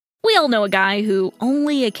all know a guy who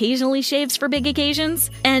only occasionally shaves for big occasions,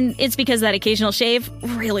 and it's because that occasional shave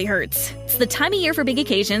really hurts. It's the time of year for big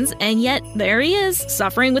occasions, and yet there he is,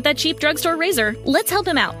 suffering with that cheap drugstore razor. Let's help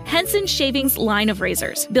him out. Henson Shaving's line of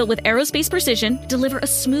razors, built with aerospace precision, deliver a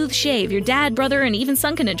smooth shave your dad, brother, and even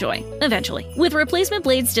son can enjoy, eventually. With replacement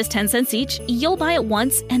blades just 10 cents each, you'll buy it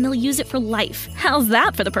once and they'll use it for life. How's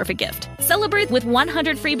that for the perfect gift? Celebrate with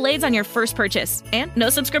 100 free blades on your first purchase, and no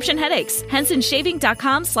subscription headaches.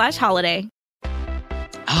 HensonShaving.com/holiday.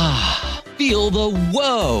 Feel the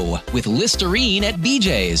whoa with Listerine at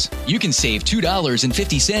BJ's. You can save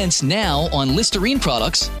 $2.50 now on Listerine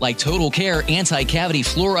products like Total Care Anti-Cavity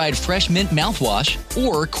Fluoride Fresh Mint Mouthwash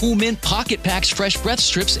or Cool Mint Pocket Packs Fresh Breath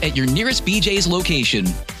Strips at your nearest BJ's location.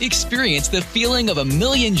 Experience the feeling of a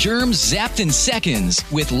million germs zapped in seconds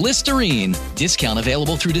with Listerine. Discount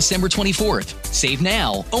available through December 24th. Save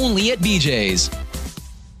now only at BJ's.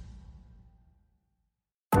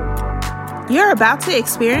 You're about to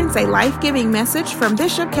experience a life-giving message from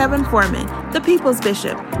Bishop Kevin Foreman, the People's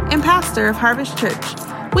Bishop and pastor of Harvest Church.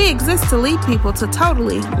 We exist to lead people to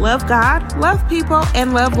totally love God, love people,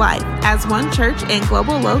 and love life as one church in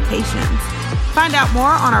global locations. Find out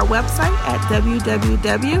more on our website at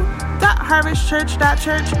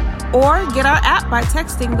www.harvestchurch.church or get our app by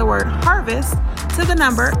texting the word HARVEST to the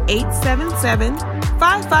number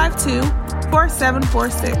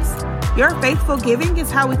 877-552-4746. Your faithful giving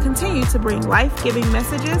is how we continue to bring life-giving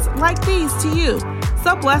messages like these to you.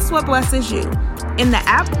 So bless what blesses you. In the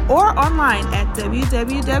app or online at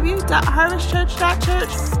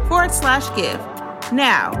www.harvestchurch.church/give.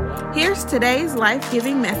 Now, here's today's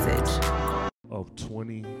life-giving message. Of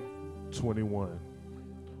 2021.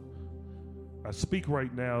 I speak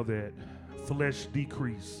right now that flesh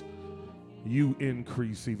decrease, you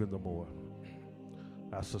increase even the more.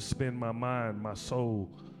 I suspend my mind, my soul,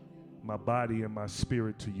 my body, and my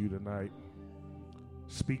spirit to you tonight.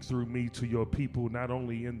 Speak through me to your people, not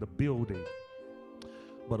only in the building,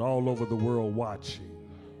 but all over the world watching.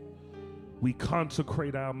 We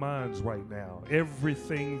consecrate our minds right now.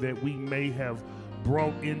 Everything that we may have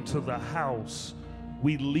brought into the house,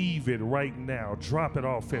 we leave it right now, drop it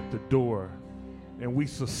off at the door, and we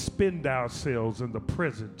suspend ourselves in the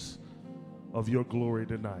presence of your glory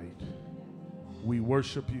tonight. We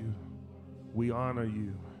worship you, we honor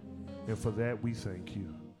you, and for that we thank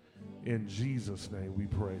you. In Jesus' name we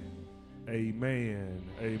pray. Amen,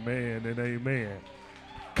 amen, and amen.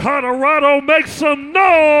 Colorado, make some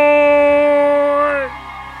noise!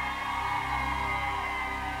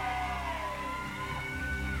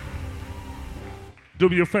 Do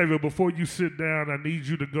me a favor, before you sit down, I need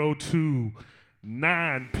you to go to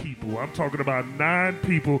 9 people. I'm talking about 9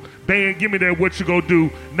 people. Dan, give me that what you go do.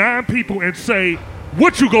 9 people and say,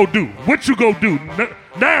 what you go do? What you go do?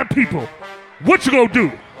 9 people. What you go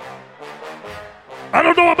do? I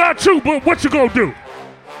don't know about you, but what you go do?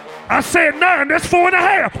 I said 9, that's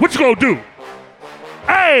 4.5. What you gonna do?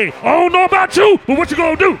 Hey, I don't know about you, but what you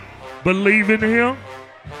gonna do? Believe in him.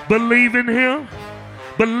 Believe in him.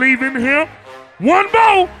 Believe in him. One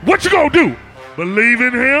more. What you gonna do? Believe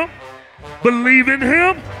in him. Believe in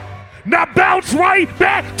him. Now bounce right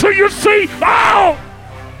back to your seat. Oh!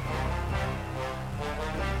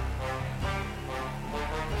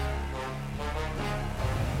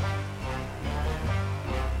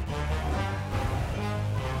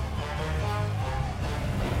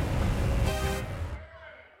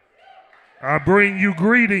 I bring you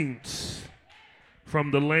greetings from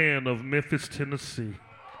the land of Memphis, Tennessee.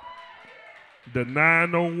 The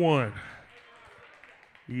 901.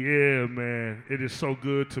 Yeah, man. It is so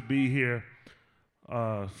good to be here.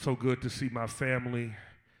 So good to see my family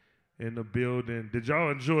in the building. Did y'all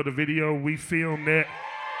enjoy the video we filmed that?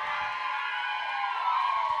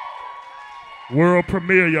 World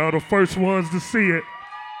premiere, y'all. The first ones to see it.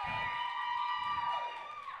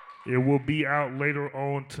 It will be out later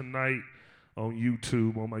on tonight on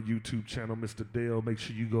YouTube, on my YouTube channel, Mr. Dale. Make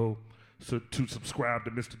sure you go to subscribe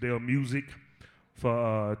to Mr. Dale Music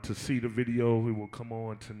to see the video. It will come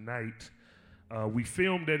on tonight. We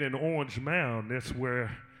filmed it in Orange Mound. That's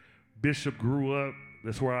where Bishop grew up.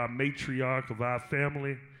 That's where our matriarch of our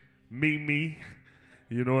family, Mimi,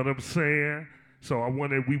 you know what I'm saying? So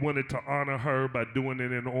we wanted to honor her by doing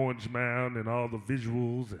it in Orange Mound and all the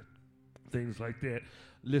visuals and things like that.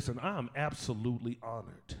 Listen, I'm absolutely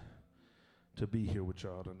honored to be here with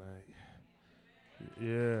y'all tonight.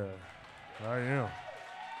 Yeah, I am.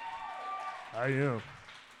 I am.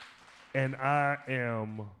 And I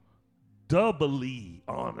am doubly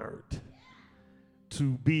honored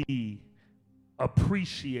to be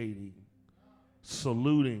appreciating,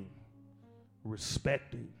 saluting,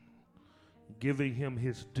 respecting, giving him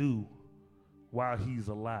his due while he's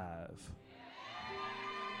alive.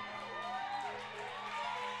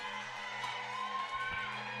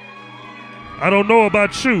 I don't know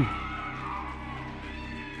about you,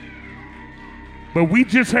 but we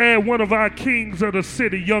just had one of our kings of the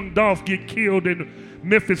city, Young Dolph, get killed in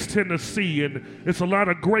Memphis, Tennessee, and it's a lot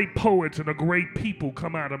of great poets and a great people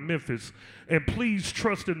come out of Memphis. And please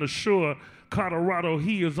trust and assure Colorado,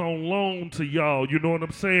 he is on loan to y'all, you know what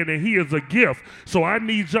I'm saying? And he is a gift. So I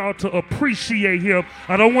need y'all to appreciate him.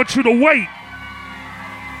 I don't want you to wait.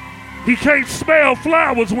 He can't smell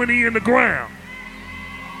flowers when he in the ground.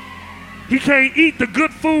 He can't eat the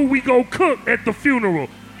good food we go cook at the funeral.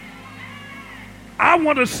 I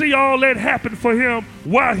want to see all that happen for him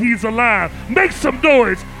while he's alive. Make some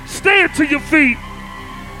noise. Stand to your feet.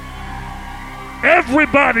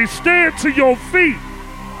 Everybody stand to your feet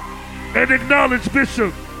and acknowledge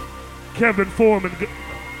Bishop Kevin Foreman.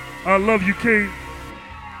 I love you, King.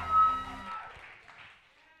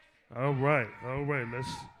 All right.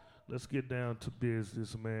 Let's get down to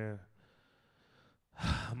business, man.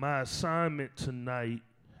 My assignment tonight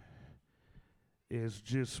is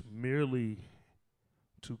just merely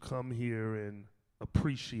to come here and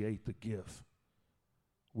appreciate the gift,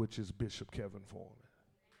 which is Bishop Kevin Foreman.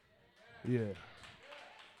 Yeah,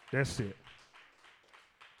 that's it.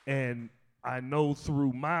 And I know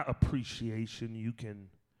through my appreciation, you can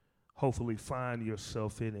hopefully find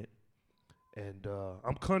yourself in it. And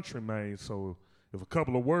I'm country, man, so if a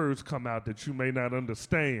couple of words come out that you may not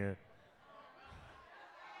understand,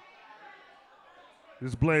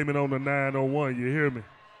 just blame it on the 901, you hear me?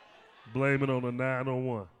 Blame it on the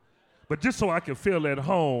 901. But just so I can feel at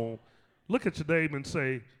home, look at your neighbor and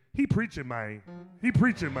say, he preaching, man. He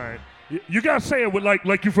preaching, man. You got to say it with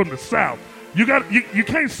like you're from the South. You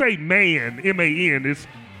can't say man, M-A-N. It's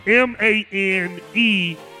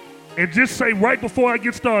M-A-N-E. And just say right before I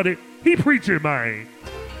get started, he preaching, man.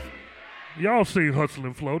 Y'all seen Hustle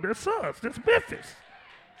and Flow. That's us. That's Memphis.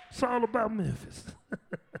 It's all about Memphis.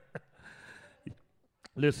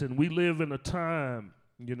 Listen, we live in a time,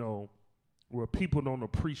 you know, where people don't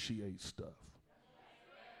appreciate stuff.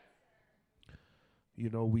 You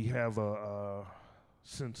know, we have a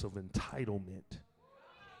sense of entitlement.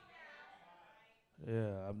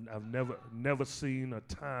 Yeah, I've never seen a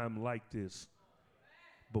time like this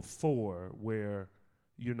before where,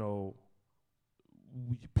 you know,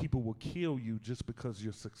 people will kill you just because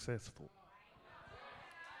you're successful.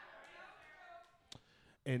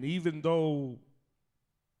 And even though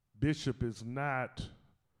Bishop is not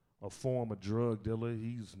a former drug dealer,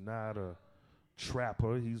 he's not a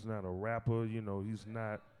trapper, he's not a rapper, you know, he's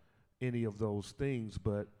not any of those things,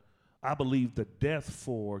 but I believe the death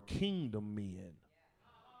for kingdom men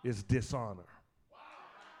is dishonor.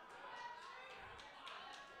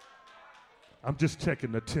 I'm just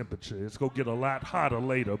checking the temperature. It's gonna get a lot hotter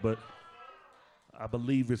later, but I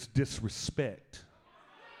believe it's disrespect.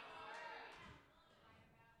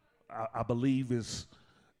 I believe it's,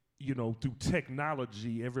 you know, through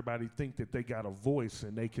technology, everybody think that they got a voice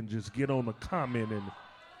and they can just get on a comment and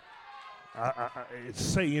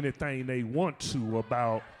say anything they want to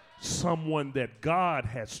about someone that God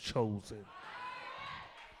has chosen.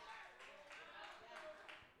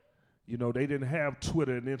 You know, they didn't have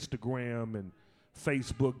Twitter and Instagram and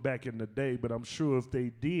Facebook back in the day, but I'm sure if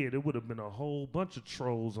they did, it would have been a whole bunch of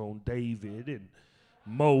trolls on David and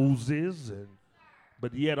Moses,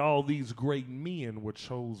 but yet all these great men were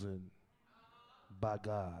chosen by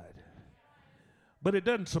God. But it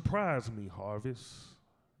doesn't surprise me, Harvest.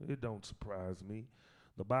 It don't surprise me.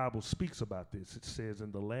 The Bible speaks about this. It says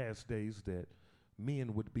in the last days that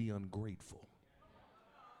men would be ungrateful.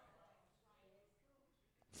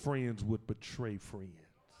 Friends would betray friends.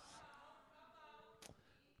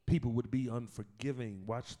 People would be unforgiving,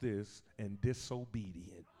 watch this, and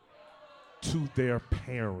disobedient to their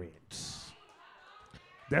parents.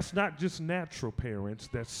 That's not just natural parents,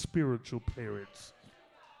 that's spiritual parents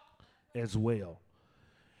as well.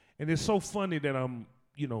 And it's so funny that I'm,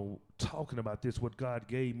 you know, talking about this. What God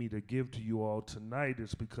gave me to give to you all tonight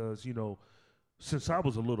is because, you know, since I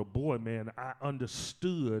was a little boy, man, I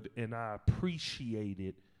understood and I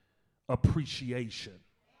appreciated appreciation.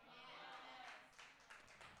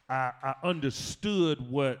 I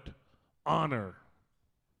understood what honor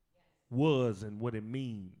was and what it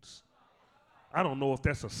means. I don't know if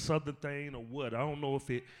that's a Southern thing or what. I don't know if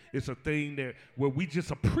it's a thing that where we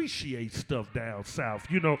just appreciate stuff down south.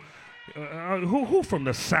 You know, who from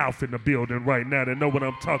the South in the building right now that know what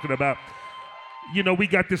I'm talking about? You know, we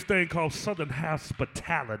got this thing called Southern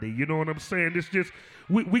hospitality. You know what I'm saying? It's just,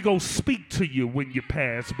 we go speak to you when you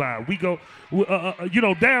pass by. We go, you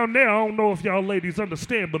know, down there, I don't know if y'all ladies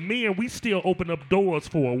understand, but men, we still open up doors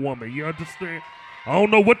for a woman. You understand? I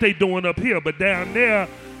don't know what they doing up here, but down there,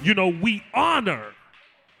 you know, we honor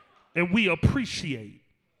and we appreciate.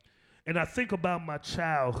 And I think about my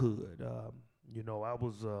childhood. You know,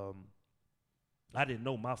 I didn't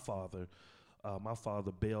know my father. My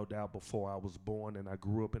father bailed out before I was born, and I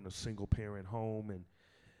grew up in a single-parent home. And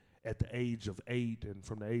at the age of 8, and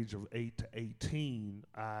from the age of 8 to 18,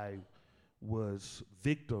 I was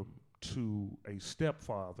victim to a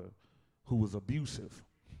stepfather who was abusive.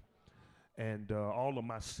 And all of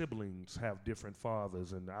my siblings have different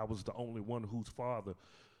fathers, and I was the only one whose father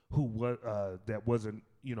that wasn't,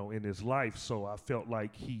 you know, in his life. So I felt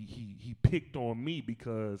like he picked on me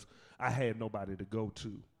because I had nobody to go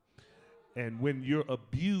to. And when you're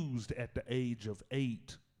abused at the age of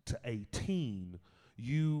 8 to 18,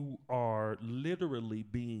 you are literally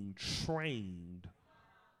being trained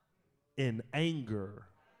in anger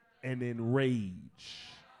and in rage.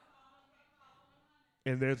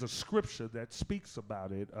 And there's a scripture that speaks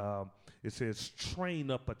about it. It says, train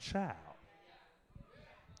up a child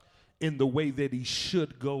in the way that he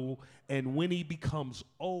should go, and when he becomes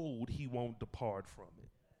old, he won't depart from it.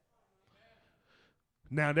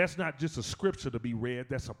 Now, that's not just a scripture to be read,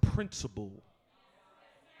 that's a principle.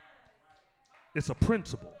 It's a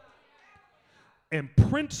principle. And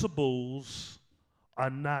principles are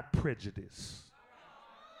not prejudice.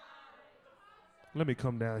 Let me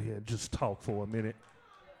come down here and just talk for a minute.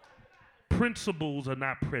 Principles are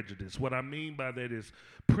not prejudice. What I mean by that is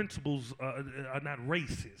principles are not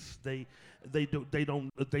racist. They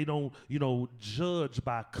don't you know, judge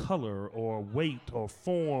by color or weight or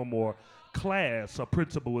form or class. A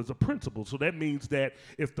principle is a principle. So that means that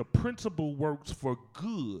if the principle works for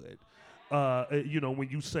good, you know, when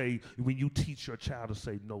you teach your child to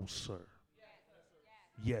say no, sir.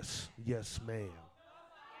 Yes, ma'am.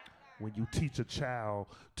 When you teach a child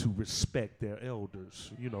to respect their elders,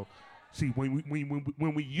 you know. See, when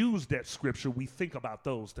we use that scripture, we think about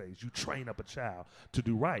those things. You train up a child to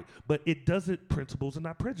do right. But it doesn't, principles are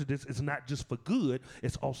not prejudice. It's not just for good,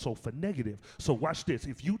 it's also for negative. So watch this.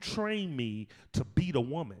 If you train me to beat a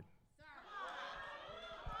woman,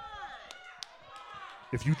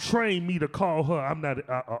 if you train me to call her, I'm not,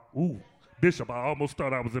 Bishop, I almost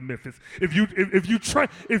thought I was in Memphis. Let me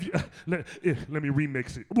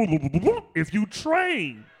remix it. If you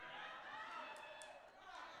train,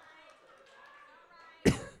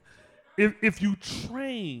 if you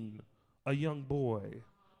train a young boy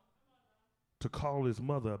to call his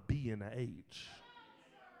mother a B in the H,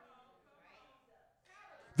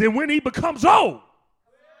 then when he becomes old,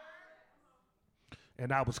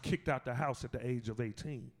 and I was kicked out the house at the age of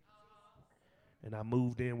 18, and I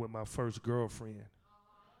moved in with my first girlfriend,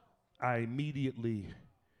 I immediately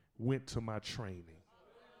went to my training.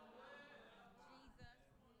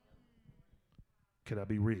 Can I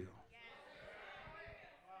be real?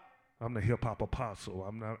 I'm the hip hop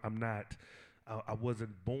apostle. I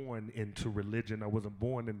wasn't born into religion. I wasn't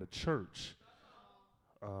born in the church.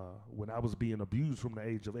 When I was being abused from the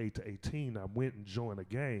age of 8 to 18, I went and joined a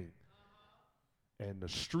gang. And the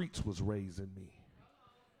streets was raising me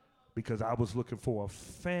because I was looking for a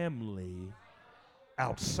family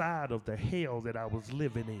outside of the hell that I was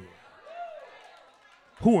living in.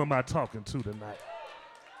 Who am I talking to tonight?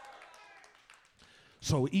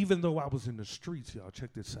 So even though I was in the streets, y'all, check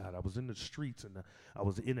this out. I was in the streets and I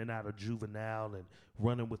was in and out of juvenile and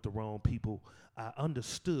running with the wrong people. I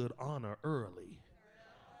understood honor early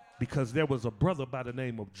because there was a brother by the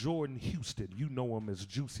name of Jordan Houston. You know him as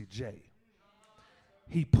Juicy J.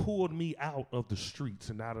 He pulled me out of the streets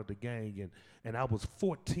and out of the gang, and I was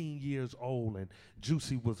 14 years old, and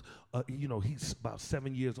Juicy was, you know, he's about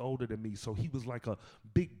 7 years older than me, so he was like a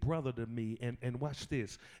big brother to me, and watch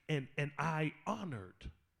this, and I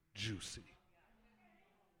honored Juicy.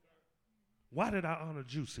 Why did I honor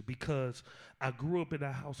Juicy? Because I grew up in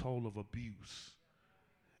a household of abuse,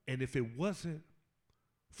 and if it wasn't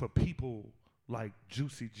for people like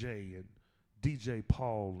Juicy J and DJ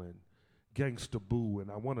Paul and Gangsta Boo, and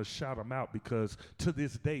I want to shout them out because to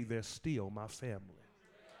this day they're still my family.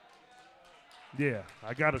 Yeah,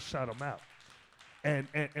 I got to shout them out. And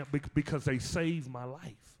because they saved my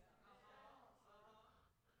life.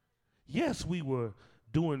 Yes, we were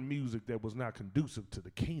doing music that was not conducive to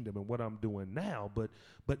the kingdom and what I'm doing now, but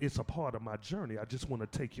it's a part of my journey. I just want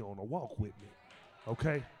to take you on a walk with me,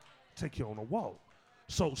 okay? Take you on a walk.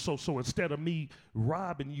 So instead of me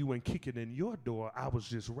robbing you and kicking in your door, I was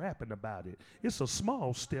just rapping about it. It's a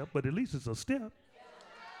small step, but at least it's a step.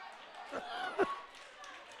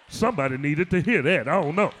 Somebody needed to hear that. I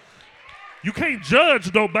don't know. You can't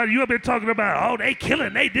judge nobody. You have been talking about, oh, they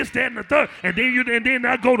killing, they this, that, and the third. And then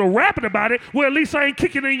I go to rapping about it. Well, at least I ain't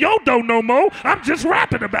kicking in your door no more. I'm just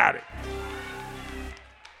rapping about it.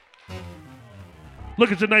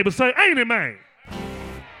 Look at your neighbor, say, ain't it, man?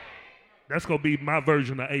 That's going to be my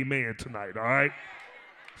version of amen tonight, all right?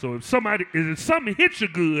 So if something hits you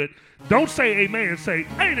good, don't say amen, say,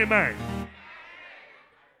 ain't it, man?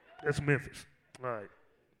 That's Memphis. All right.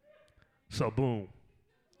 So, boom.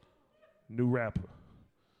 New rapper.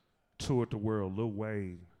 Toured the world. Lil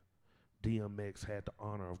Wayne. DMX had the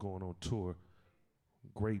honor of going on tour.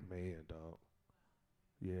 Great man, dog.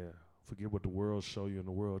 Yeah. Forget what the world show you and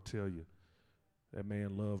the world tell you. That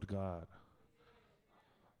man loved God.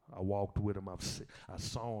 I walked with him. I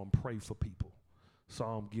saw him pray for people.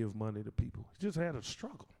 Saw him give money to people. He just had a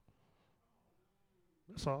struggle.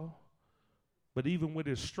 That's all. But even with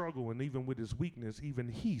his struggle and even with his weakness, even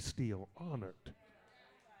he still honored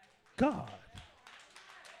God.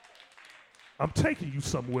 I'm taking you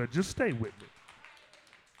somewhere. Just stay with me.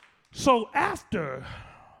 So after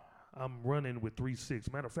I'm running with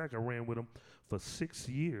 3-6, matter of fact, I ran with him for 6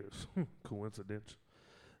 years. Coincidence.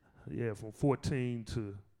 Yeah, from 14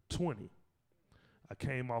 to 20. I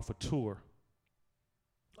came off a tour,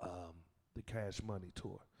 the Cash Money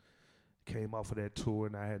tour. Came off of that tour,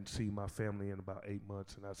 and I hadn't seen my family in about 8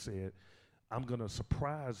 months, and I said, I'm going to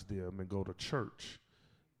surprise them and go to church.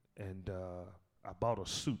 And I bought a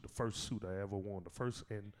suit, the first suit I ever worn, the first,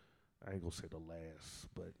 and I ain't going to say the last,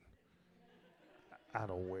 but I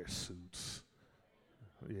don't wear suits.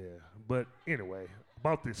 Yeah, but anyway, I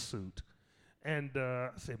bought this suit. And I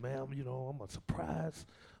said, ma'am, I'm going to surprise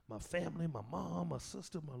my family, my mom, my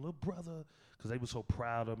sister, my little brother, because they were so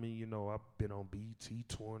proud of me. I've been on BET,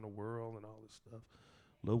 touring the world and all this stuff.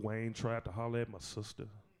 Lil Wayne tried to holler at my sister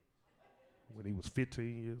when he was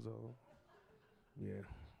 15 years old. Yeah.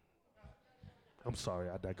 I'm sorry,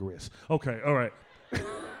 I digress. Okay, all right.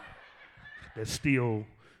 That still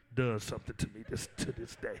does something to me to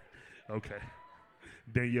this day. Okay.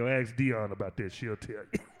 Then you ask Dion about that, she'll tell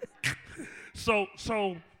you. So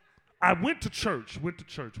I went to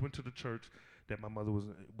the church that my mother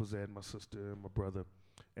was at, my sister and my brother.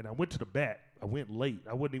 And I went to the back. I went late.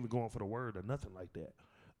 I wasn't even going for the word or nothing like that.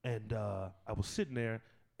 And I was sitting there,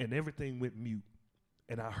 and everything went mute.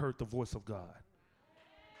 And I heard the voice of God.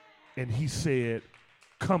 And he said,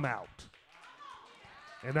 come out.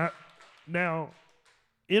 And now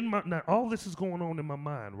all this is going on in my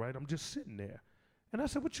mind, right? I'm just sitting there. And I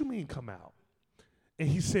said, what you mean come out? And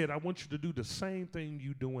he said, I want you to do the same thing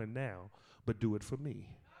you're doing now, but do it for me.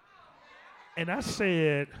 And I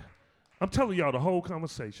said, I'm telling y'all the whole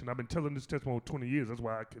conversation. I've been telling this testimony 20 years. That's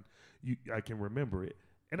why I can remember it.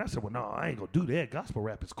 And I said, well, no, I ain't going to do that. Gospel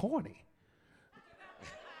rap is corny.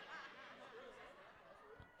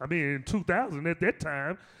 I mean, in 2000, at that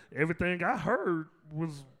time, everything I heard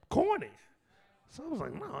was corny. So I was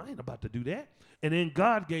like, no, I ain't about to do that. And then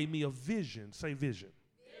God gave me a vision. Say vision.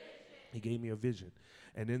 He gave me a vision.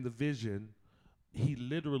 And in the vision, he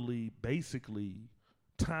literally, basically,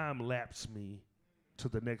 time-lapsed me to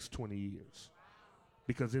the next 20 years.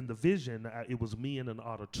 Because in the vision, it was me in an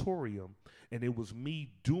auditorium, and it was me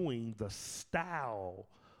doing the style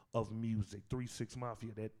of music, 3-6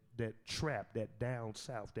 Mafia, that trap, that down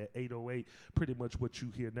south, that 808, pretty much what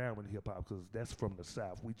you hear now in hip-hop, because that's from the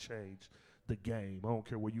South. We changed the game. I don't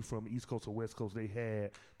care where you from, East Coast or West Coast, they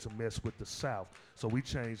had to mess with the South. So we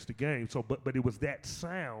changed the game. So, but it was that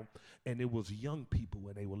sound, and it was young people,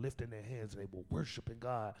 and they were lifting their hands, and they were worshiping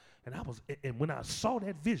God. And when I saw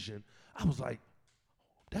that vision, I was like,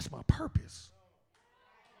 that's my purpose.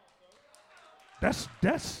 That's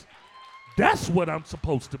what I'm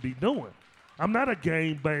supposed to be doing. I'm not a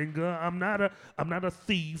gang banger. I'm not a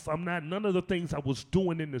thief. I'm not none of the things I was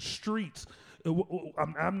doing in the streets.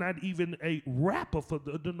 I'm not even a rapper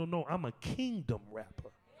no. I'm a kingdom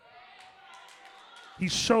rapper. He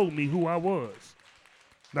showed me who I was.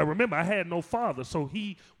 Now remember, I had no father, so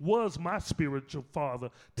he was my spiritual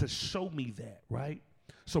father to show me that, right?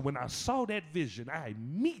 So when I saw that vision, I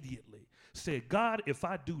immediately said, God, if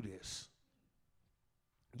I do this,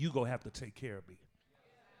 you gonna have to take care of me.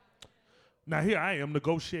 Now here I am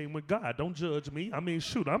negotiating with God. Don't judge me. I mean,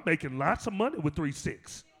 shoot, I'm making lots of money with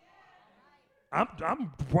 3-6.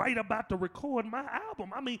 I'm right about to record my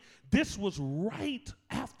album. I mean, this was right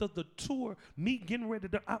after the tour, me getting ready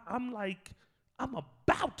to, I'm like, I'm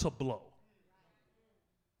about to blow.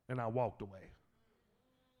 And I walked away.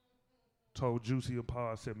 told Juicy and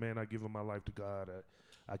Paul, I said, man, I given my life to God.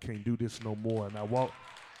 I can't do this no more. And I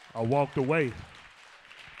walked away.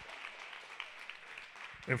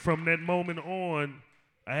 And from that moment on,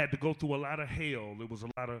 I had to go through a lot of hell. There was a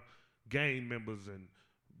lot of gang members and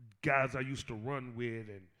guys I used to run with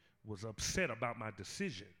and was upset about my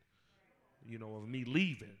decision, of me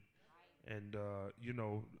leaving. And,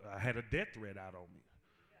 I had a death threat out on me.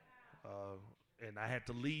 And I had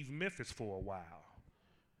to leave Memphis for a while.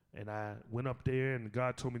 And I went up there, and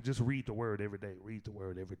God told me, just read the word every day. Read the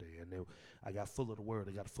word every day. And then I got full of the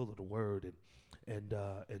word. And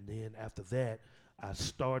then after that, I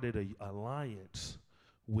started an alliance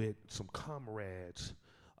with some comrades.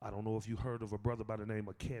 I don't know if you heard of a brother by the name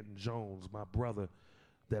of Kenton Jones, my brother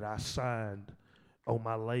that I signed on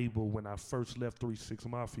my label when I first left 3 6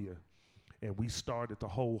 Mafia. And we started the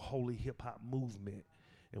whole holy hip hop movement.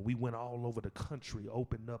 And we went all over the country,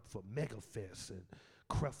 opened up for Megafest and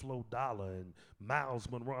Creflo Dollar and Miles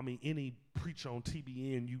Monroe. I mean, any preacher on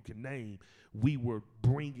TBN you can name, we were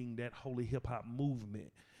bringing that holy hip hop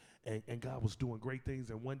movement. And God was doing great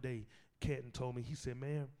things. And one day, Kenton told me, he said,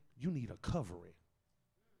 man, you need a covering.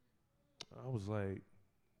 I was like,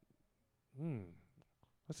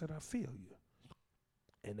 I said, I feel you.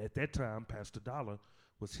 And at that time, Pastor Dollar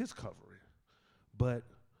was his covering. But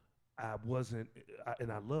I wasn't,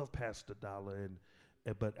 and I love Pastor Dollar,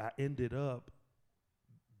 but I ended up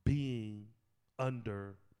being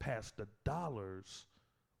under Pastor Dollar's,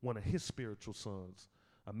 one of his spiritual sons,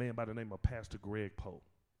 a man by the name of Pastor Greg Poe.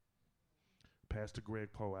 Pastor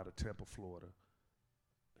Greg Poe out of Tampa, Florida.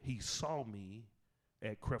 He saw me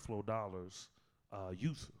at Creflo Dollar's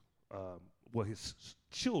youth. His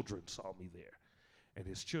children saw me there. And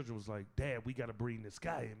his children was like, Dad, we got to bring this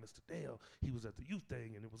guy in, Mr. Dale. He was at the youth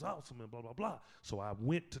thing, and it was awesome, and blah, blah, blah. So I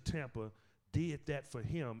went to Tampa, did that for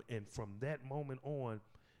him, and from that moment on,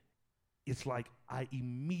 it's like I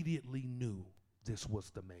immediately knew this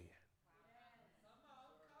was the man.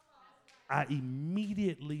 I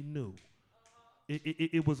immediately knew.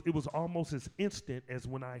 It was almost as instant as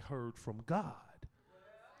when I heard from God.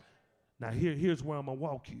 Now here's where I'm going to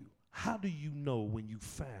walk you. How do you know when you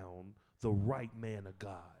found the right man of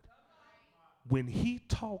God? When he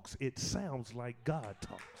talks, it sounds like God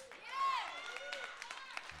talks.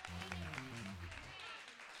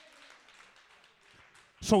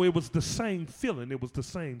 So it was the same feeling. It was the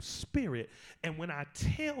same spirit. And when I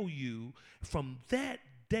tell you from that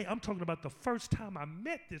day, I'm talking about the first time I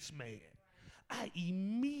met this man, I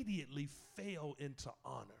immediately fell into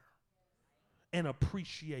honor and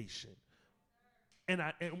appreciation. And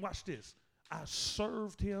watch this. I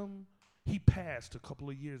served him. He passed a couple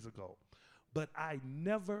of years ago. But I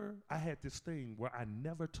had this thing where I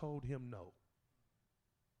never told him no.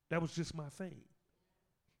 That was just my thing.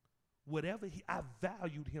 Whatever I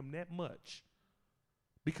valued him that much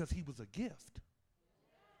because he was a gift.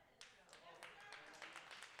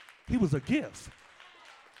 He was a gift.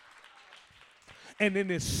 And in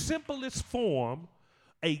its simplest form,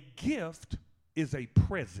 a gift is a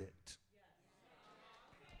present.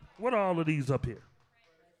 What are all of these up here?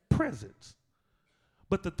 Presents.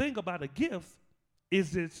 But the thing about a gift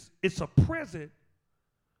is it's a present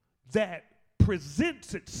that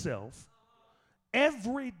presents itself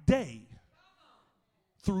every day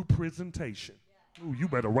through presentation. Ooh, you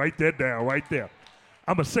better write that down right there.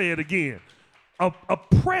 I'm going to say it again. A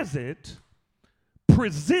present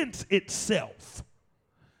presents itself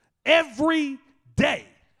every day.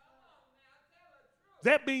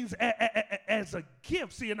 That means as a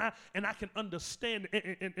gift. See, and I can understand.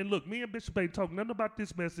 And look, me and Bishop ain't talking nothing about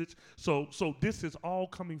this message. So this is all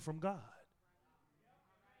coming from God.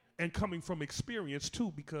 And coming from experience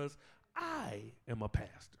too, because I am a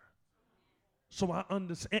pastor. So I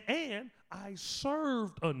understand. And I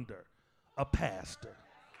served under a pastor.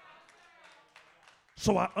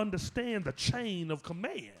 So I understand the chain of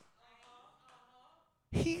command.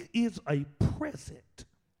 He is a present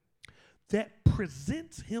that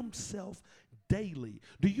presents himself daily.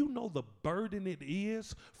 Do you know the burden it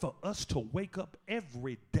is for us to wake up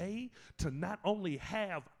every day to not only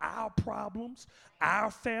have our problems, our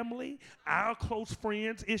family, our close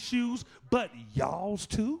friends' issues, but y'all's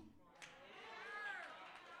too?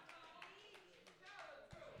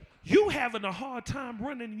 You having a hard time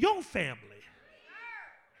running your family.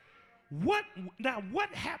 What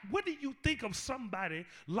do you think of somebody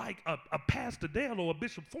like a Pastor Dale or a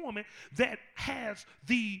Bishop Foreman that has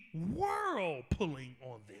the world pulling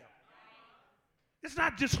on them? It's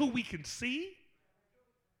not just who we can see.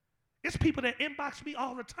 It's people that inbox me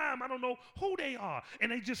all the time. I don't know who they are.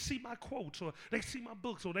 And they just see my quotes or they see my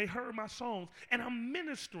books or they heard my songs. And I'm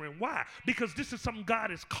ministering. Why? Because this is something God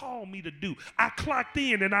has called me to do. I clocked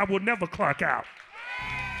in and I will never clock out.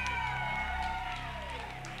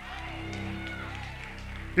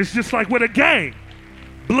 It's just like with a game.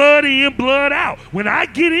 Blood in, blood out. When I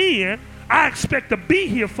get in, I expect to be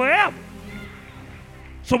here forever.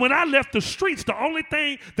 So when I left the streets, the only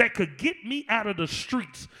thing that could get me out of the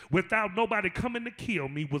streets without nobody coming to kill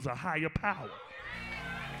me was a higher power.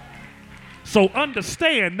 So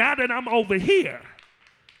understand, now that I'm over here,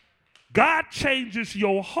 God changes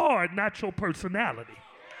your heart, not your personality.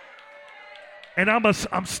 And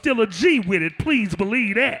I'm still a G with it. Please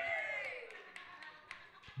believe that.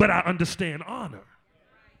 But I understand honor.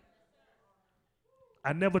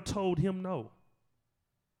 I never told him no.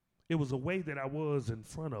 It was a way that I was in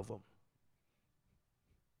front of him.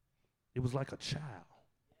 It was like a child.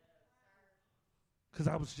 Because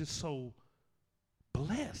I was just so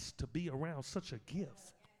blessed to be around such a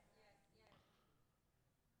gift.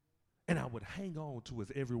 And I would hang on to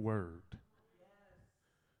his every word.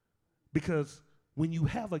 Because when you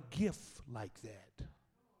have a gift like that,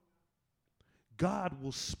 God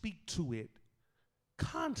will speak to it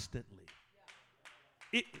constantly.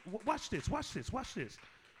 Watch this.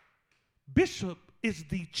 Bishop is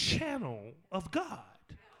the channel of God.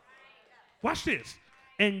 Watch this.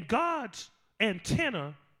 And God's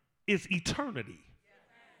antenna is eternity.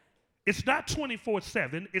 It's not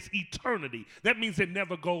 24/7, it's eternity. That means it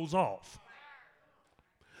never goes off.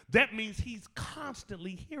 That means he's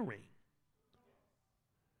constantly hearing.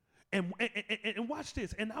 And watch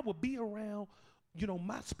this. And I would be around,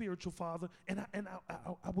 my spiritual father, and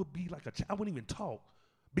I would be like I wouldn't even talk.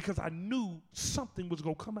 Because I knew something was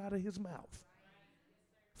going to come out of his mouth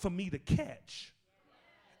for me to catch.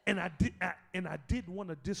 And I didn't want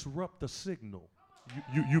to disrupt the signal.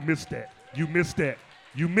 You missed that. You missed that.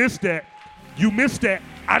 You missed that. You missed that.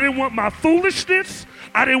 I didn't want my foolishness.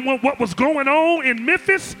 I didn't want what was going on in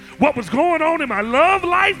Memphis, what was going on in my love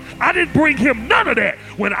life. I didn't bring him none of that.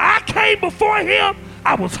 When I came before him,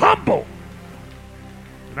 I was humble.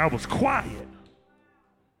 And I was quiet.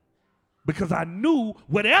 Because I knew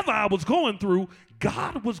whatever I was going through,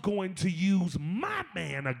 God was going to use my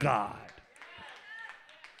man of God.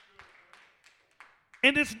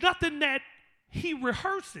 And it's nothing that he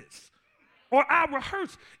rehearses or I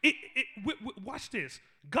rehearse. Watch this.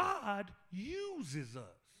 God uses us.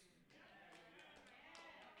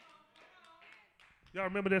 Y'all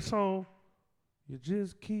remember that song? You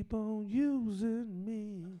just keep on using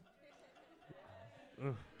me.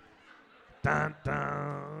 Dun,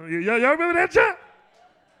 dun. Y'all remember that, John?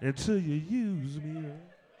 Until you use me.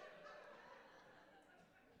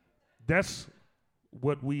 That's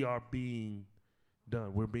what we are being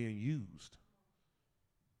done. We're being used.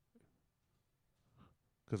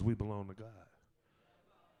 Because we belong to God.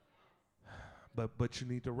 But you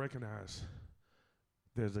need to recognize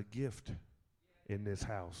there's a gift in this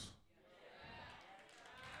house.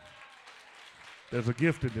 There's a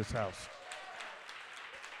gift in this house.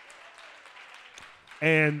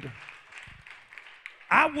 And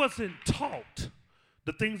I wasn't taught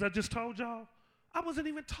the things I just told y'all. I wasn't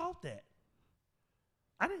even taught that.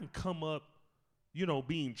 I didn't come up,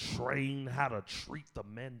 being trained how to treat the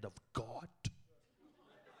man of God.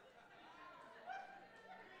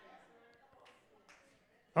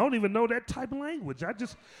 I don't even know that type of language. I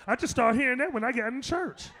just started hearing that when I got in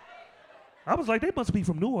church. I was like, they must be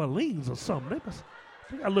from New Orleans or something.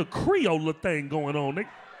 They got a little Creole thing going on.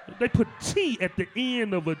 They put T at the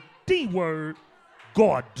end of a D word,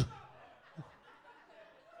 God.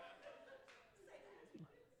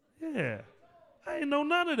 Yeah, I ain't know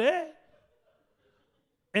none of that.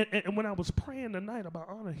 And when I was praying tonight about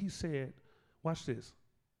honor, he said, watch this,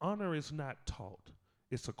 honor is not taught,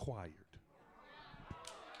 it's acquired.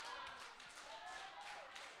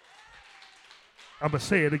 I'm going to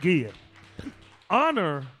say it again.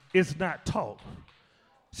 Honor is not taught.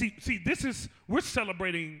 See, we're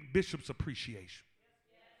celebrating Bishop's appreciation.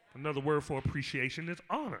 Another word for appreciation is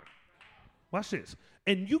honor. Watch this.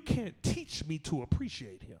 And you can't teach me to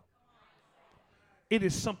appreciate him. It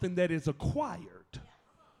is something that is acquired.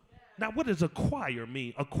 Now, what does acquire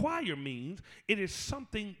mean? Acquire means it is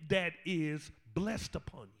something that is blessed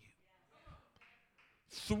upon you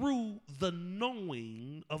through the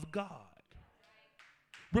knowing of God.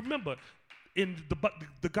 Remember, in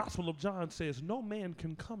the Gospel of John says, no man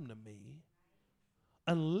can come to me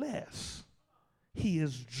unless he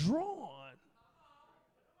is drawn.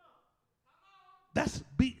 That's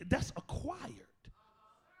acquired.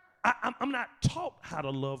 I'm not taught how to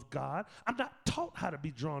love God. I'm not taught how to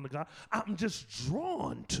be drawn to God. I'm just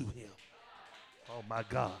drawn to him. Oh, my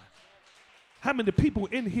God. How many people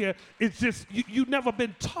in here, it's just, you never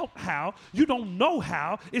been taught how. You don't know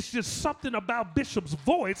how. It's just something about Bishop's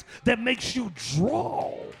voice that makes you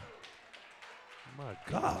draw. My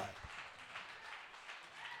God.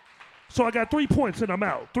 So I got 3 points and I'm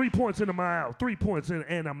out. 3 points and I'm out. 3 points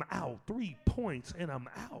and I'm out. 3 points and I'm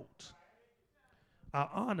out. I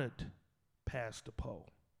honored Pastor Poe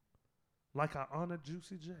like I honored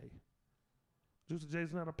Juicy J. Juicy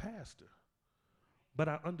J's not a pastor. But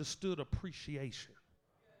I understood appreciation.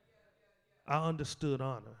 I understood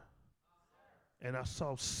honor. And I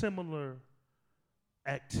saw similar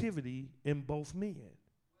activity in both men.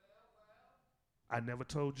 I never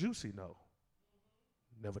told Juicy no.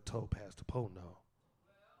 Never told Pastor Poe no.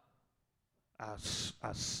 I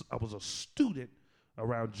was a student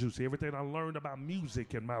around Juicy. Everything I learned about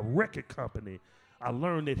music and my record company, I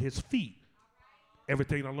learned at his feet.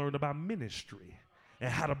 Everything I learned about ministry and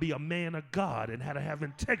how to be a man of God and how to have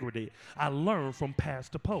integrity, I learned from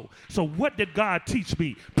Pastor Poe. So what did God teach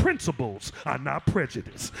me? Principles are not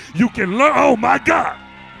prejudice. You can learn, oh my God.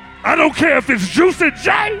 I don't care if it's Juicy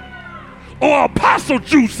J or Apostle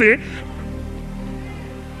Juicy.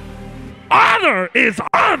 Honor is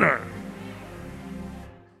honor.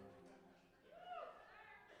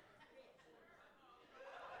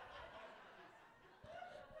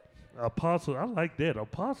 Apostle, I like that.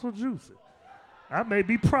 Apostle Juicy. I may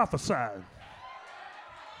be prophesying.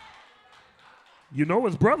 You know,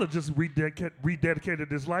 his brother just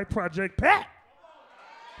rededicated his life, Project Pat.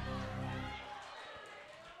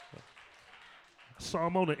 I saw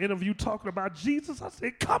him on an interview talking about Jesus. I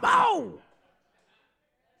said, come on.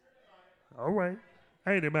 All right.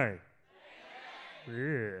 Ain't it, man?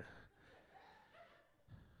 Yeah.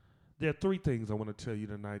 There are 3 things I want to tell you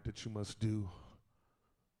tonight that you must do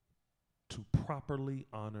to properly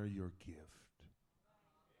honor your gift.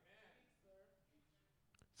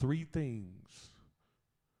 3 things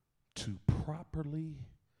to properly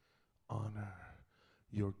honor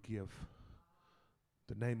your gift.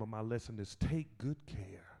 The name of my lesson is Take Good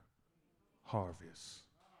Care, Harvest,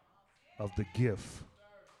 of the gift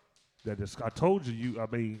that is. I told you,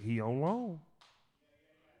 he on loan.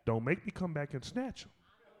 Don't make me come back and snatch him.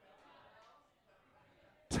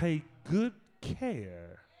 Take good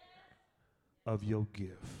care of your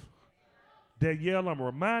gift. Danielle, I'm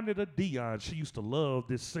reminded of Dion. She used to love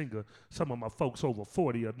this singer. Some of my folks over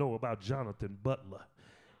 40 know about Jonathan Butler.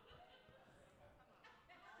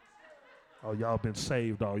 Oh, y'all been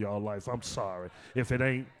saved all y'all life. I'm sorry. If it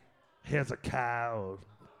ain't Hezekiah or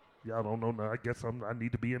y'all don't know now, I guess I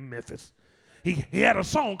need to be in Memphis. He had a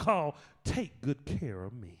song called Take Good Care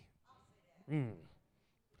of Me.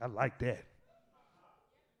 I like that.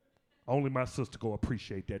 Only my sister go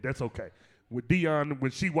appreciate that. That's okay. With Dion,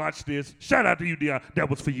 when she watched this, shout out to you, Dion. That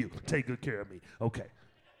was for you. Take good care of me. Okay.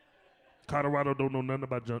 Colorado don't know nothing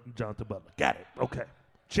about Jonathan Butler. Got it. Okay.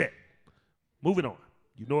 Check. Moving on.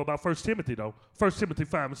 You know about 1 Timothy, though. 1 Timothy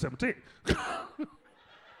 5:17.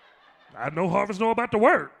 I know Harvest know about the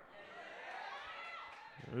word.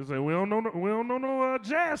 They say, we don't know no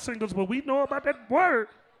jazz singers, but we know about that word.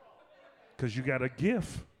 Because you got a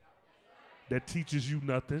gift that teaches you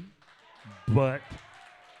nothing but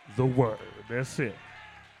the word. That's it.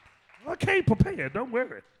 I came prepared. Don't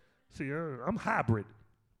worry. See, I'm hybrid.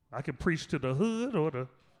 I can preach to the hood or the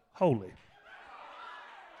holy.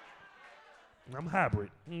 I'm hybrid.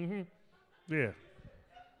 Mm-hmm. Yeah.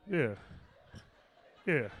 Yeah.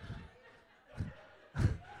 Yeah.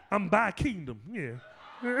 I'm by kingdom.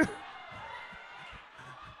 Yeah.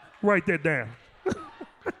 Write that down.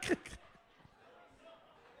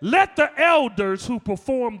 Let the elders who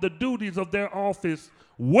perform the duties of their office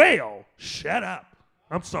well, shut up.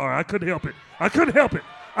 I'm sorry, I couldn't help it. I couldn't help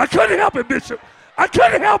it, Bishop. I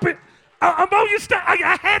couldn't help it. I'm on your stuff.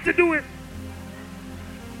 I had to do it.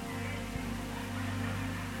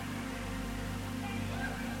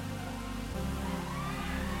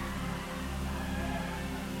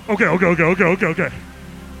 Okay.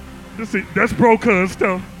 That's bro cuz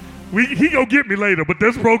stuff. He gonna get me later, but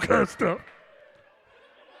that's bro cuz stuff.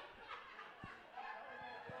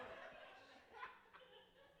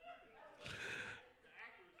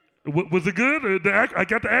 Was it good? I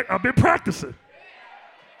got the act. I've been practicing.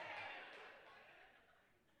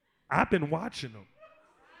 I've been watching him.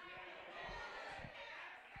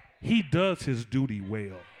 He does his duty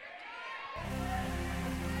well.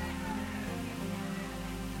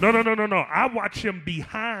 No. I watch him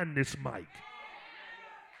behind this mic.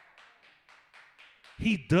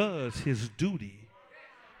 He does his duty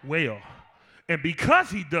well. And because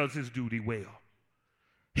he does his duty well,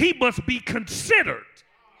 he must be considered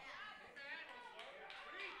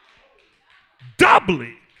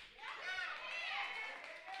doubly.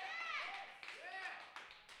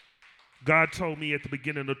 God told me at the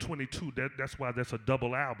beginning of 22 that's why that's a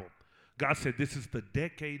double album. God said this is the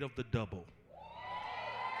decade of the double.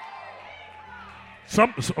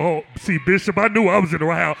 See, Bishop, I knew I was in the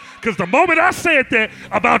right house. Because the moment I said that,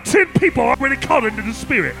 about 10 people already caught into the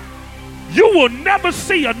spirit. You will never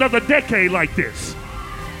see another decade like this.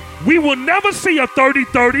 We will never see a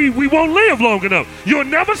 30-30. We won't live long enough. You'll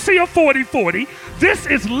never see a 40-40. This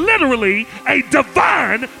is literally a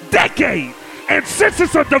divine decade. And since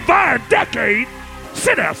it's a divine decade,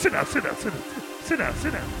 sit down.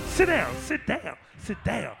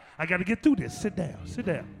 I got to get through this. Sit down.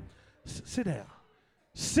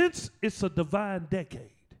 Since it's a divine decade,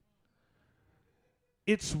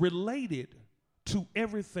 it's related to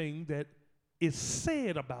everything that is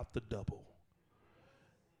said about the double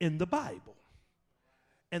in the Bible.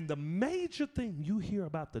 And the major thing you hear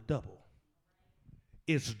about the double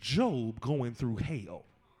is Job going through hell.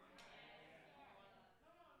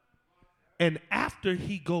 And after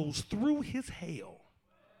he goes through his hell,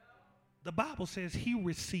 the Bible says he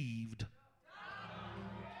received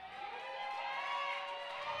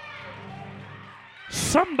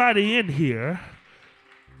somebody in here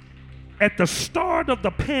at the start of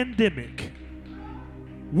the pandemic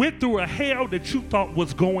went through a hell that you thought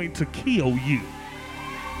was going to kill you.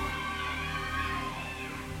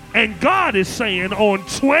 And God is saying on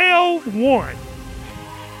 12/1,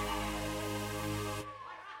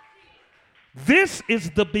 this is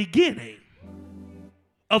the beginning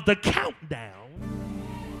of the countdown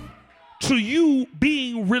to you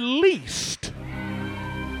being released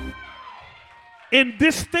in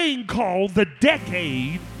this thing called the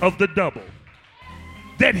decade of the double.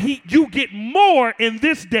 That you get more in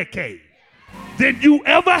this decade than you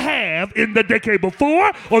ever have in the decade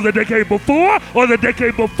before, or the decade before, or the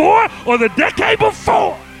decade before, or the decade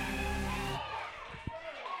before.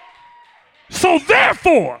 So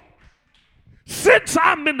therefore, since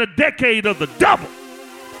I'm in the decade of the double,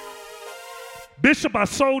 Bishop, I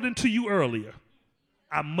sold into you earlier.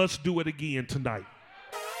 I must do it again tonight.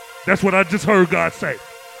 That's what I just heard God say.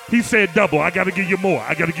 He said double. I got to give you more.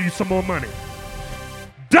 I got to give you some more money.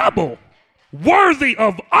 Double, worthy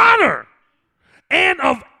of honor and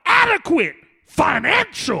of adequate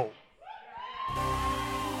financial.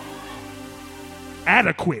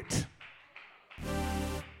 Adequate.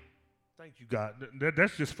 Thank you, God.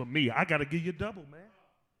 That's just for me. I got to give you double, man.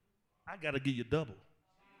 I got to give you double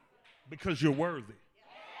because you're worthy.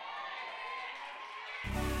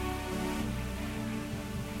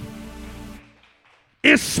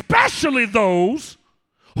 Especially those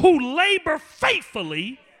who labor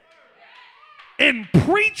faithfully in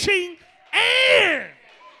preaching and.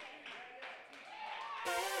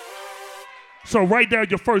 So write down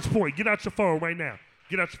your first point. Get out your phone right now.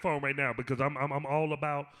 Get out your phone right now because I'm all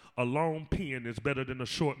about a long pen is better than a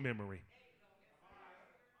short memory.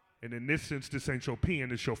 And in this sense, this ain't your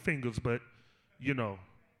pen, it's your fingers, but,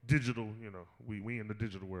 digital, we in the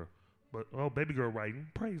digital world. But, baby girl writing,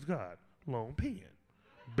 praise God, long pen.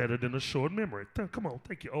 Better than a short memory. Come on,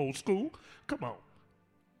 thank you, old school. Come on.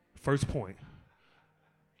 First point.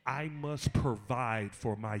 I must provide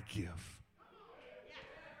for my gift.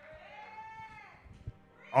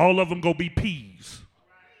 All of them gonna be P's.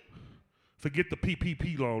 Forget the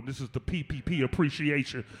PPP loan. This is the PPP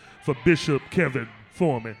appreciation for Bishop Kevin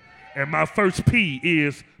Foreman. And my first P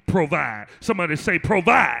is provide. Somebody say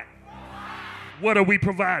provide. What are we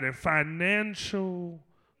providing? Financial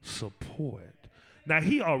support. Now,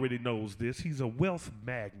 he already knows this. He's a wealth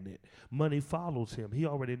magnet. Money follows him. He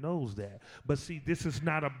already knows that. But see, this is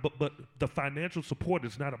not but the financial support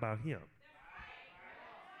is not about him.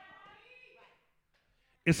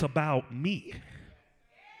 It's about me.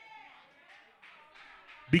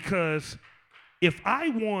 Because if I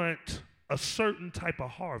want a certain type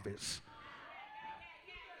of harvest,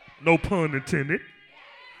 no pun intended,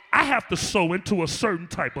 I have to sow into a certain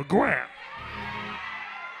type of ground.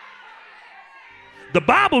 The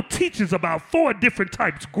Bible teaches about 4 different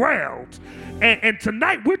types of grounds. And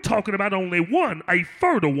tonight we're talking about only one, a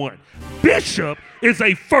fertile one. Bishop is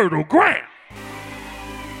a fertile ground.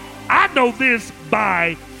 I know this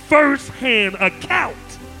by first-hand account.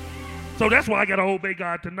 So that's why I got to obey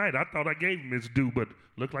God tonight. I thought I gave him his due, but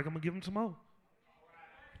look like I'm going to give him some more.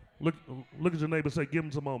 Look at your neighbor and say, give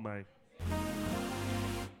him some more, man.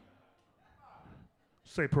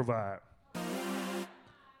 Say provide.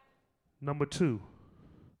 Number 2.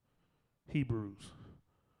 Hebrews.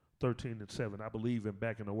 13:7. I believe in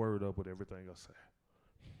backing the word up with everything I say.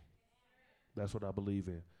 That's what I believe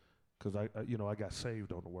in. Because I got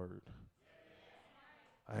saved on the word.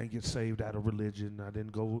 I ain't get saved out of religion.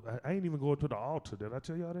 I ain't even go to the altar. Did I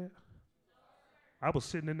tell y'all that? I was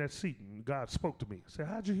sitting in that seat and God spoke to me. I said,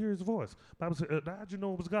 how'd you hear his voice? Bible said, how'd you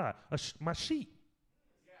know it was God? My sheep.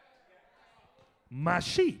 My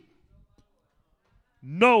sheep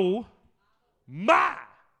know my.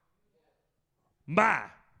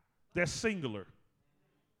 That's singular.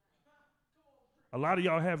 A lot of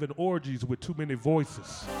y'all having orgies with too many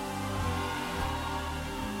voices.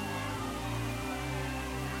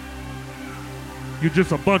 You're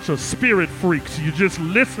just a bunch of spirit freaks. You're just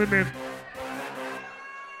listening.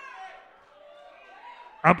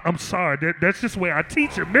 I'm sorry. That's just where I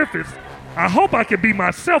teach in Memphis. I hope I can be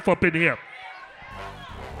myself up in here.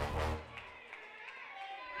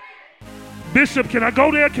 Bishop, can I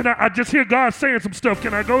go there? I just hear God saying some stuff.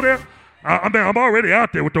 Can I go there? I'm already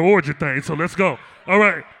out there with the origin thing, so let's go. All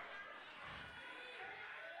right.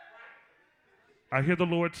 I hear the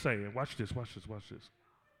Lord saying, watch this.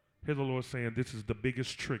 Hear the Lord saying, this is the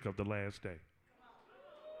biggest trick of the last day.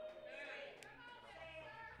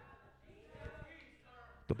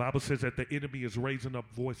 The Bible says that the enemy is raising up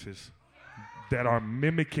voices that are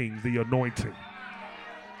mimicking the anointing.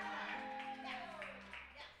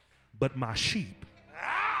 But my sheep.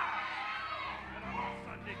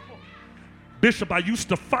 Bishop, I used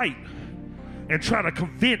to fight and try to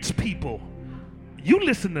convince people. You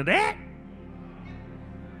listen to that?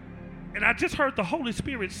 And I just heard the Holy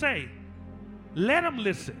Spirit say, let them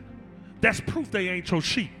listen. That's proof they ain't your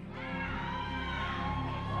sheep.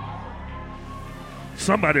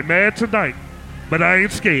 Somebody mad tonight, but I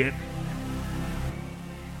ain't scared.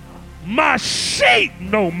 My sheep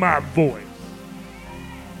know my voice.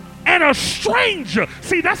 And a stranger.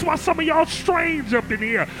 See, that's why some of y'all strange up in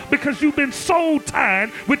here, because you've been soul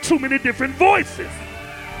tied with too many different voices.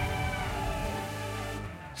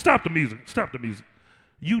 Stop the music.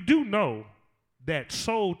 You do know that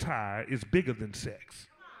soul tie is bigger than sex.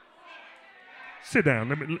 Sit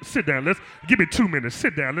down. Sit down. Let's give me 2 minutes.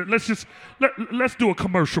 Sit down. Let's do a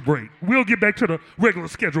commercial break. We'll get back to the regular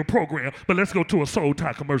scheduled program, but let's go to a soul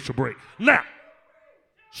tie commercial break. Now,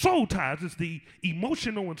 soul ties is the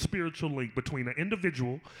emotional and spiritual link between an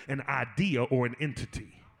individual, an idea, or an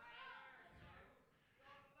entity.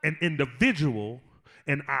 An individual,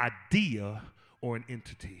 an idea, or an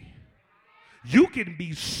entity. You can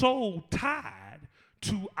be soul tied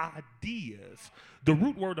to ideas. The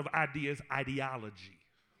root word of idea is ideology.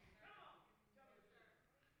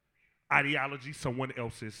 Ideology, someone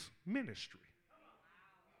else's ministry.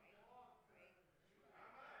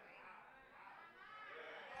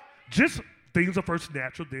 Just things are first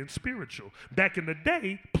natural, then spiritual. Back in the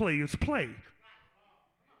day, play is play.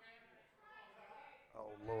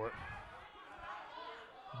 Oh, Lord.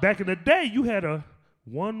 Back in the day, you had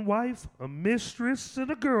one wife, a mistress, and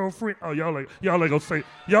a girlfriend. Oh, y'all ain't gonna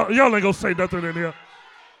say nothing in here.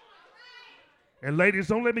 And ladies,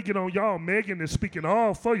 don't let me get on y'all. Megan is speaking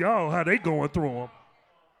all for y'all, how they going through them.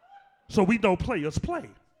 So we know players play.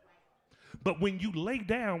 But when you lay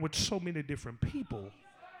down with so many different people,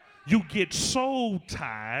 you get soul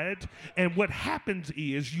tied, and what happens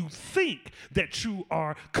is you think that you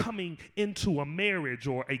are coming into a marriage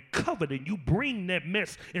or a covenant. You bring that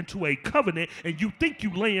mess into a covenant, and you think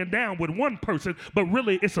you laying down with one person, but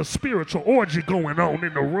really it's a spiritual orgy going on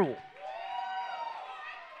in the room.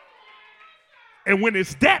 And when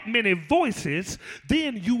it's that many voices,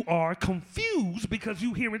 then you are confused because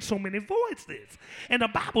you're hearing so many voices. And the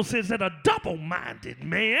Bible says that a double-minded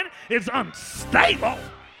man is unstable.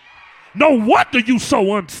 No wonder you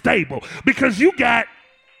so unstable, because you got,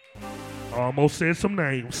 I almost said some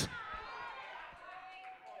names.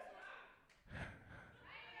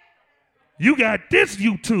 You got this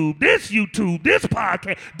YouTube, this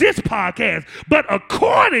podcast. But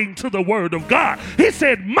according to the word of God, he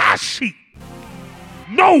said, my sheep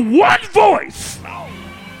know one voice.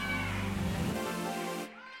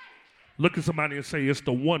 Look at somebody and say, it's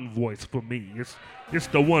the one voice for me. It's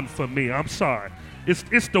the one for me. I'm sorry.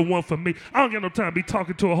 It's the one for me. I don't got no time to be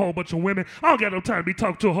talking to a whole bunch of women. I don't got no time to be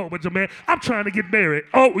talking to a whole bunch of men. I'm trying to get married.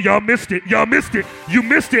 Oh, y'all missed it. You missed it.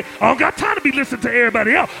 I don't got time to be listening to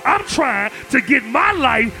everybody else. I'm trying to get my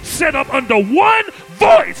life set up under one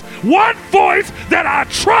voice that I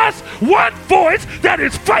trust, one voice that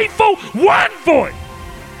is faithful, one voice.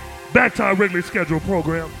 Back to our regularly scheduled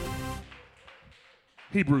program.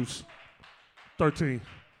 Hebrews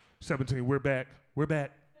 13:17. We're back. We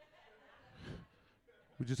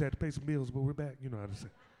just had to pay some bills, but we're back. You know how to say.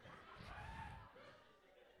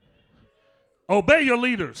 Obey your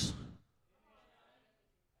leaders.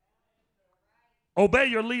 Obey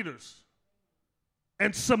your leaders.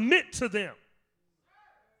 And submit to them.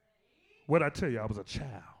 What'd I tell you? I was a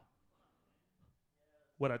child.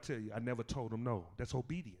 What'd I tell you? I never told them no. That's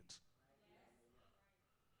obedience.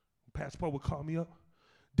 Pastor Paul would call me up.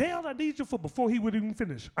 Dale, I need you for before he would even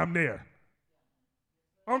finish. I'm there.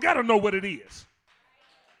 I don't got to know what it is.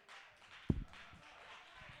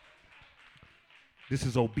 This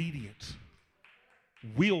is obedience.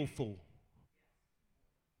 Willful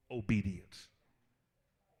obedience.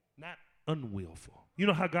 Not unwillful. You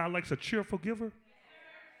know how God likes a cheerful giver?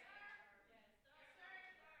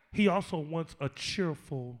 He also wants a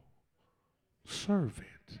cheerful servant.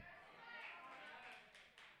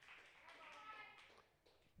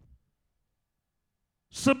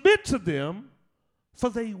 Submit to them, for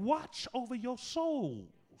they watch over your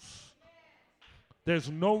souls. There's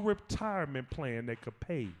no retirement plan that could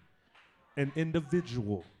pay an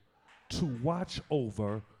individual to watch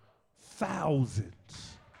over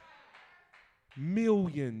thousands,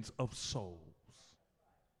 millions of souls.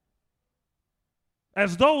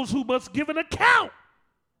 As those who must give an account.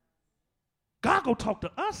 God gonna talk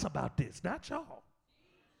to us about this, not y'all.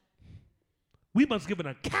 We must give an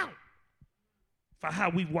account for how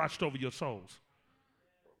we watched over your souls.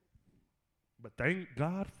 But thank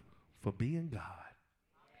God for being God.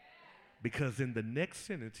 Because in the next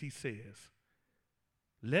sentence he says,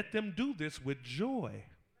 let them do this with joy.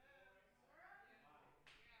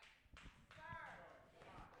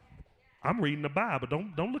 I'm reading the Bible.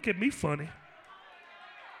 Don't look at me funny.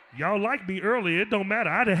 Y'all like me earlier. It don't matter.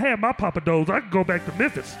 I done had my Papa Do's. I can go back to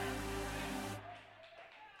Memphis.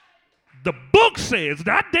 The book says,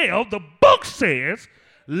 not Dale, the book says,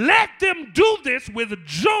 let them do this with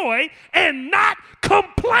joy and not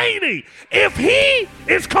complaining. If he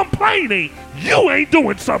is complaining, you ain't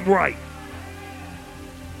doing something right.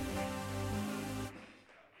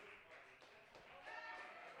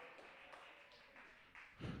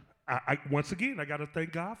 Once again, I got to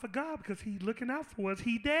thank God for God because he's looking out for us.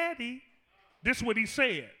 He daddy. This is what he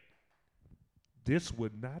said. This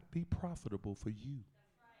would not be profitable for you.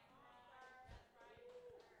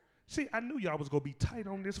 See, I knew y'all was going to be tight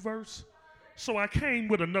on this verse, so I came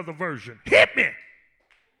with another version. Hit me.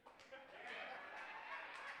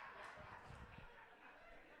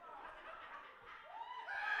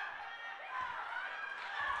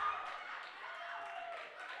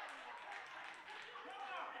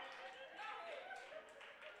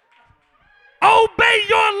 Obey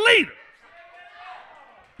your leader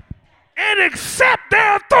and accept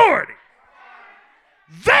their authority.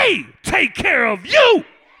 They take care of you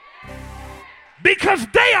because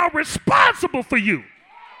they are responsible for you.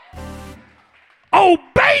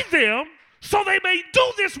 Obey them so they may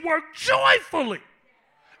do this work joyfully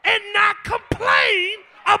and not complain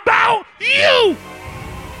about you.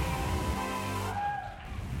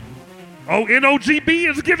 Oh, NOGB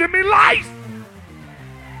is giving me life.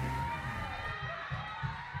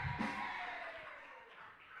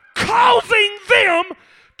 Causing them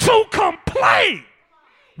to complain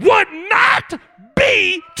would not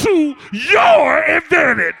be to your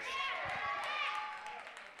advantage.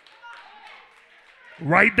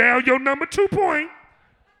 Write down your number 2 point.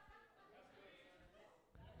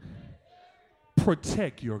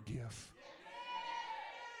 Protect your gift.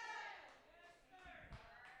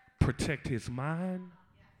 Protect his mind.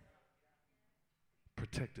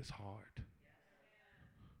 Protect his heart.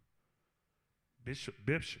 Bishop,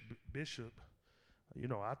 you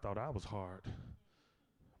know, I thought I was hard.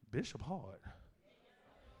 Bishop hard.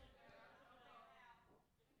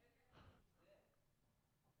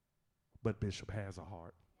 But Bishop has a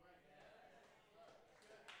heart.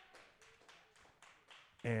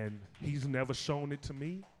 And he's never shown it to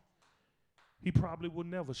me. He probably will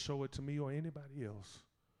never show it to me or anybody else.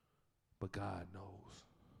 But God knows.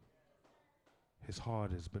 His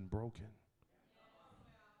heart has been broken.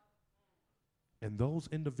 And those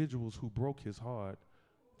individuals who broke his heart,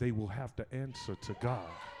 they will have to answer to God.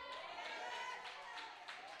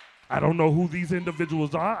 I don't know who these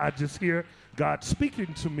individuals are. I just hear God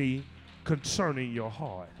speaking to me concerning your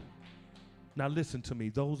heart. Now listen to me.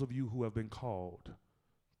 Those of you who have been called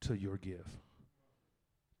to your gift,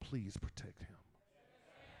 please protect him.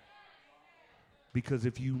 Because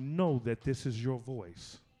if you know that this is your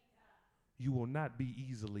voice, you will not be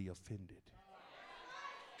easily offended.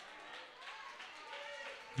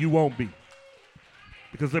 You won't be.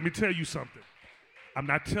 Because let me tell you something. I'm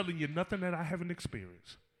not telling you nothing that I haven't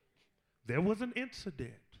experienced. There was an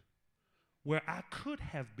incident where I could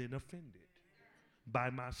have been offended by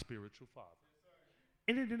my spiritual father.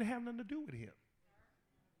 And it didn't have nothing to do with him.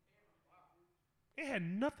 It had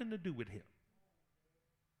nothing to do with him.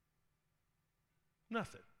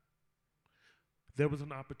 Nothing. There was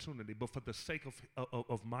an opportunity, but for the sake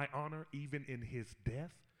of my honor, even in his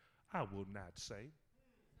death, I will not say,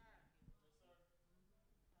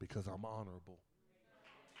 because I'm honorable.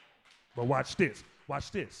 But watch this.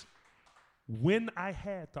 Watch this. When I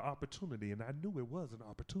had the opportunity, and I knew it was an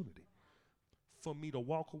opportunity, for me to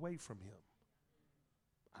walk away from him,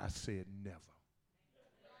 I said never.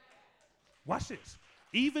 Watch this.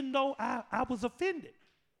 Even though I was offended,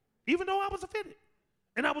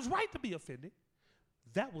 and I was right to be offended,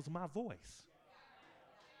 that was my voice.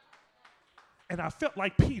 And I felt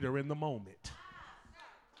like Peter in the moment.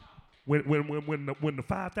 When the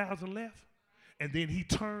 5,000 left, and then he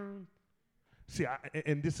turned. See,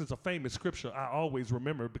 and this is a famous scripture I always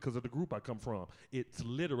remember because of the group I come from. It's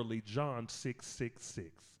literally John 6:6.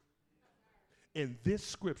 In this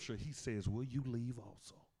scripture, he says, will you leave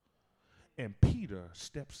also? And Peter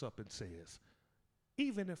steps up and says,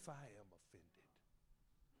 even if I am offended.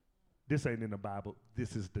 This ain't in the Bible.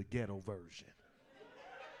 This is the ghetto version.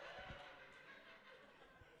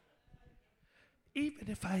 Even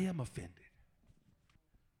if I am offended,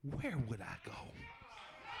 where would I go?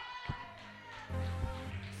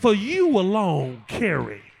 For you alone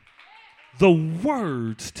carry the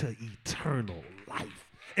words to eternal life.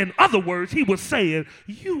 In other words, he was saying,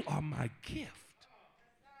 you are my gift.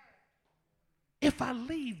 If I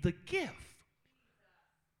leave the gift,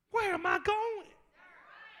 where am I going?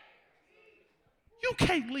 You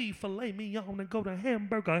can't leave filet mignon and go to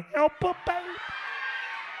hamburger helper, babe.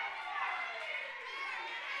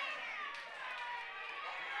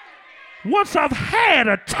 Once I've had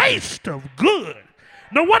a taste of good.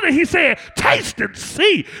 No wonder he said, taste and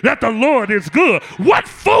see that the Lord is good. What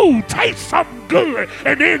fool tastes something good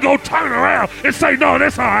and then go turn around and say, no,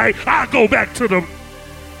 that's all right. I'll go back to the...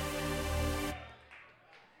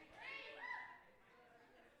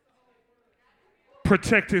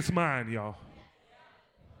 Protect his mind, y'all.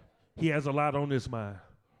 He has a lot on his mind.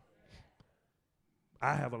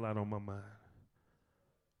 I have a lot on my mind.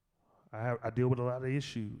 I deal with a lot of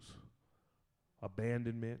issues.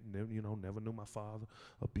 Abandonment, never knew my father,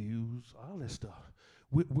 abuse, all that stuff.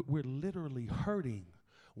 We're literally hurting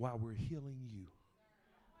while we're healing you.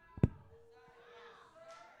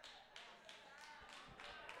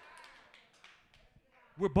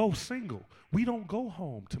 We're both single. We don't go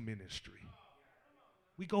home to ministry.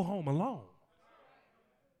 We go home alone.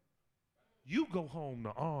 You go home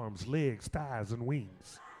to arms, legs, thighs, and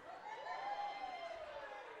wings.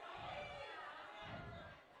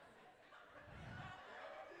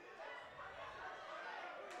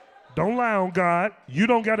 Don't lie on God. You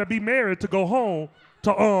don't got to be married to go home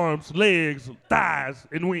to arms, legs, thighs,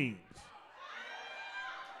 and wings.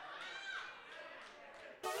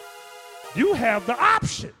 You have the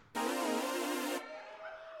option.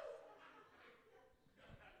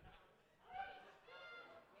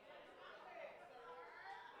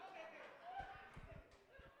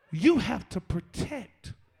 You have to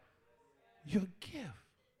protect your gift.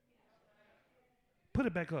 Put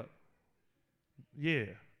it back up. Yeah.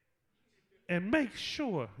 And make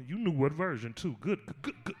sure you knew what version too. Good.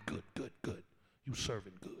 You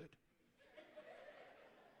serving good.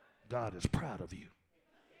 God is proud of you.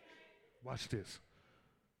 Watch this.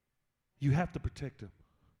 You have to protect him.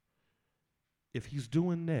 If he's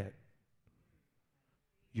doing that,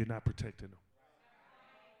 you're not protecting him.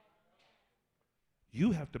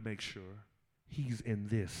 You have to make sure he's in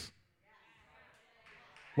this.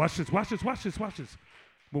 Watch this.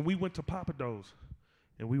 When we went to Papa Do's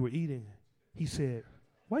and we were eating, he said,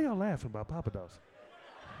 why y'all laughing about Papa Do's?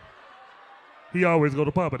 He always go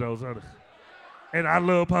to Papa Do's, honey. And I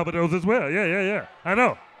love Papa Do's as well. Yeah. I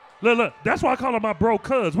know. Look. That's why I call him my bro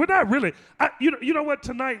cuz. We're not really. You know what?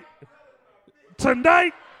 Tonight,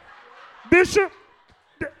 Bishop,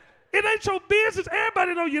 it ain't your business.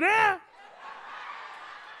 Everybody know you're there.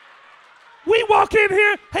 We walk in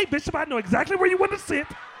here. Hey, Bishop, I know exactly where you want to sit.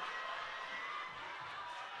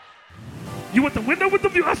 You at the window with the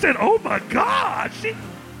view. I said, oh, my God. She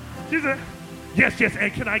said, yes.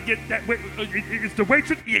 And can I get that? Is the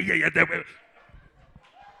waitress? Yeah. That way.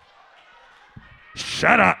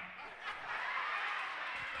 Shut up.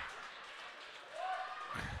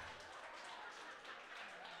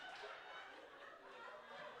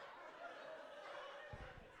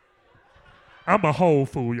 I'm a whole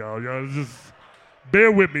fool, y'all. Y'all just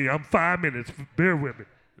bear with me. I'm 5 minutes. Bear with me.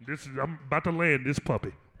 I'm about to land this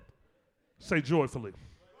puppy. Say joyfully.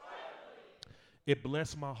 It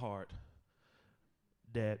blessed my heart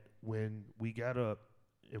that when we got up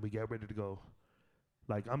and we got ready to go,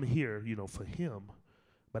 like I'm here, for him,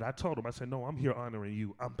 But I told him, I said, no, I'm here honoring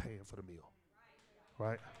you. I'm paying for the meal.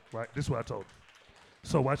 Right? This is what I told him.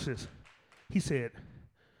 So watch this. He said,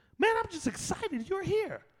 man, I'm just excited you're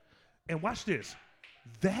here. And watch this.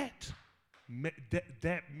 That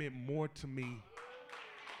meant more to me.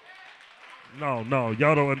 No,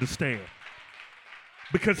 y'all don't understand.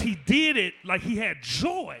 Because he did it like he had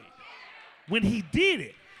joy when he did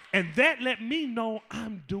it. And that let me know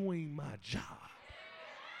I'm doing my job.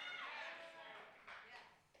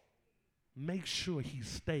 Make sure he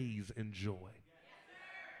stays in joy.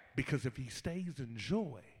 Because if he stays in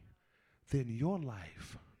joy, then your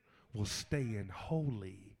life will stay in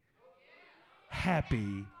holy,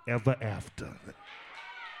 happy ever after.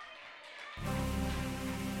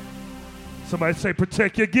 Somebody say,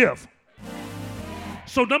 protect your gift.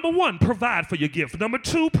 So number one, provide for your gift. Number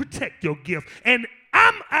two, protect your gift. And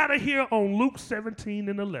I'm out of here on Luke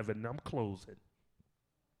 17:11. I'm closing.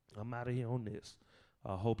 I'm out of here on this.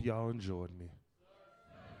 I hope y'all enjoyed me.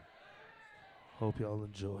 Hope y'all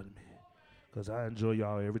enjoyed me. Because I enjoy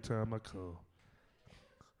y'all every time I come.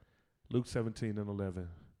 Luke 17:11.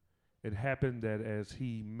 It happened that as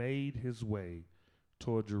he made his way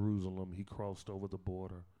toward Jerusalem, he crossed over the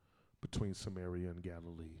border between Samaria and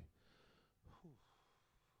Galilee.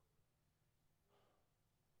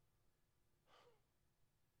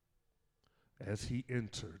 As he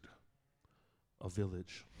entered a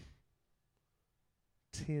village,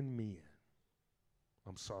 10 men.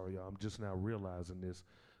 I'm sorry, y'all. I'm just now realizing this.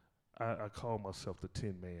 I call myself the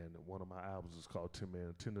 10 Man. One of my albums is called 10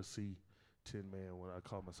 Man. Tennessee 10 Man. When I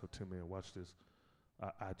call myself 10 Man, watch this.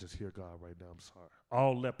 I just hear God right now. I'm sorry.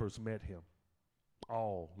 All lepers met him.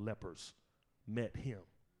 All lepers met him.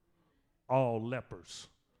 All lepers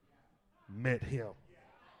met him.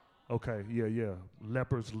 Okay, yeah.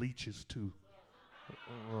 Lepers, leeches too.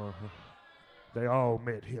 They all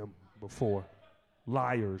met him before.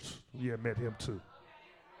 Liars, met him too.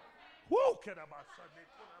 Woo!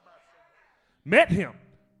 Met him.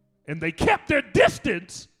 And they kept their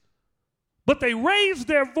distance, but they raised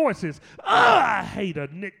their voices. I hate a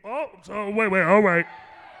Nick. Wait, all right.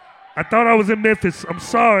 I thought I was in Memphis. I'm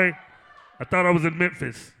sorry. I thought I was in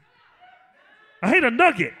Memphis. I hate a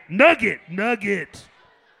nugget. Nugget.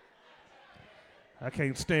 I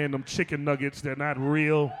can't stand them chicken nuggets. They're not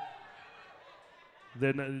real.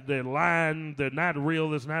 They're lying. They're not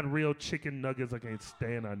real. It's not real chicken nuggets. I can't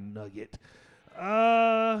stand a nugget.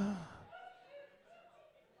 I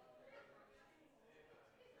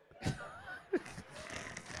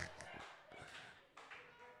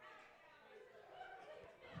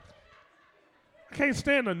can't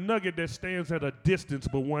stand a nugget that stands at a distance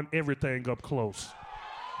but want everything up close.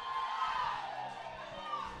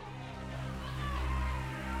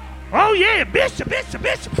 Oh yeah, Bishop,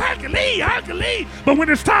 Hercules. But when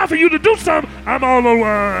it's time for you to do something, I'm all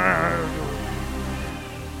over.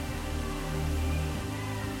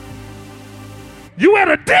 You at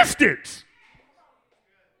a distance,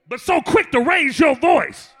 but so quick to raise your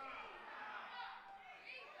voice.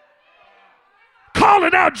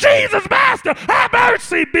 Calling out, Jesus, Master, have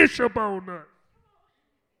mercy, Bishop, on us.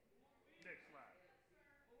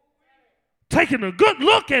 Taking a good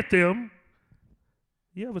look at them.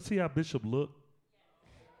 You ever see how Bishop look?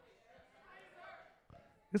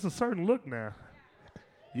 It's a certain look now.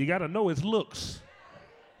 You got to know his looks.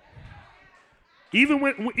 Even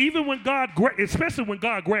when God, especially when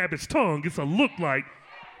God grab his tongue, it's a look like.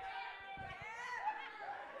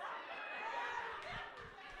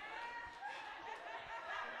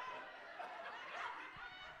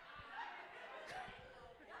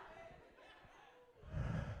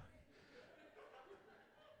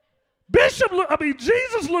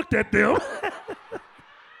 Jesus looked at them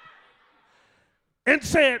and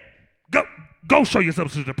said, go show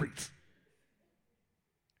yourselves to the priest.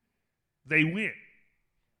 They went.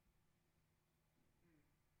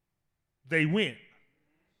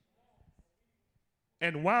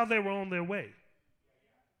 And while they were on their way,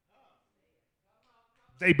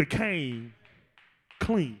 they became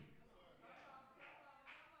clean.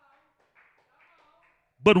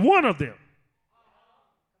 But one of them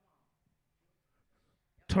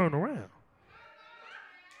turned around.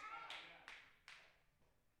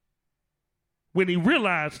 When he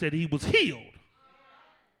realized that he was healed,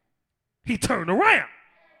 he turned around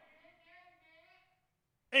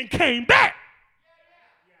and came back,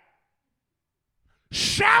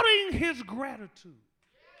 shouting his gratitude,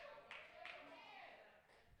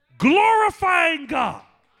 glorifying God.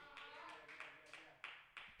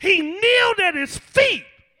 He kneeled at his feet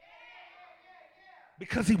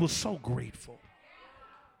because he was so grateful.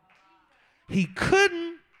 He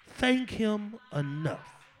couldn't thank him enough.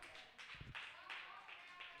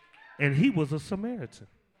 And he was a Samaritan.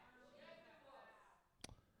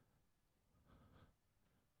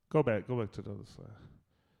 Go back to the other side.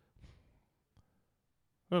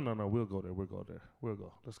 No, we'll go there. We'll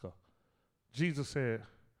go. Let's go. Jesus said,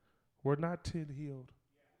 were not 10 healed?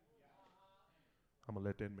 I'm going to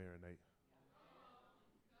let that marinate.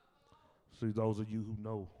 See, those of you who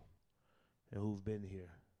know and who've been here,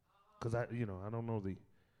 because I don't know I'm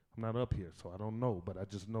not up here, so I don't know, but I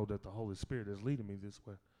just know that the Holy Spirit is leading me this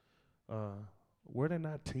way. Were there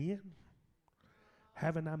not 10?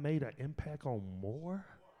 Haven't I made an impact on more?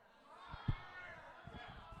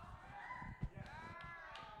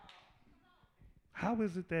 How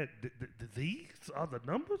is it that these are the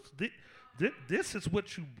numbers? This is what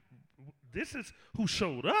this is who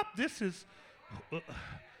showed up. This is,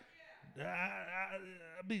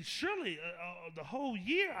 I mean, surely the whole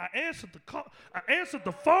year I answered the call. I answered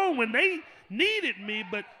the phone when they needed me,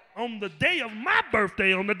 but on the day of my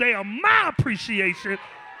birthday, on the day of my appreciation,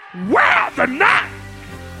 where are the not?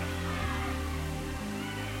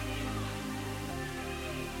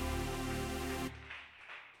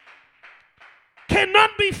 Can none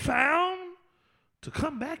be found to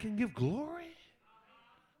come back and give glory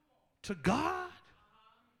to God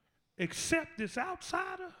except this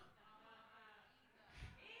outsider?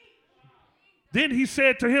 Then he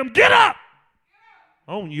said to him, get up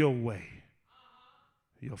on your way.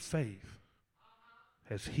 Your faith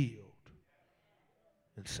has healed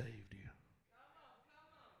and saved you.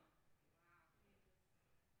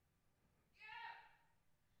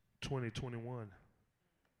 (2021).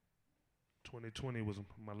 2020 was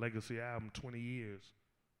my legacy album, 20 years.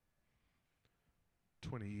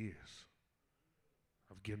 20 years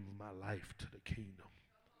of giving my life to the kingdom.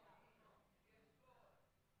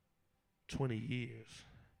 20 years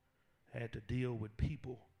I had to deal with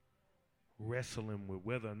people wrestling with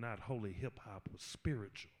whether or not holy hip-hop was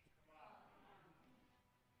spiritual.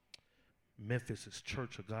 Memphis is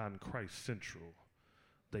Church of God in Christ Central.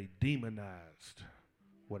 They demonized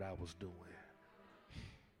what I was doing.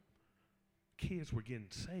 Kids were getting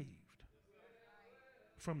saved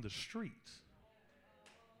from the streets.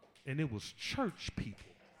 And it was church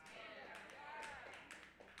people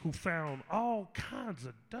who found all kinds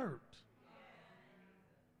of dirt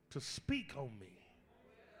to speak on me.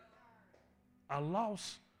 I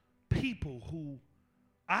lost people who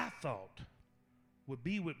I thought would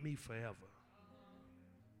be with me forever.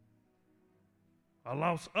 I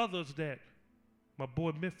lost others that, my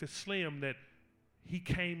boy Memphis Slim, that he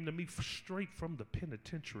came to me straight from the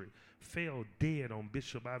penitentiary, fell dead on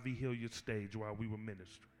Bishop I.V. Hilliard's stage while we were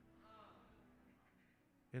ministering.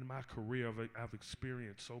 In my career, I've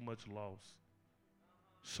experienced so much loss,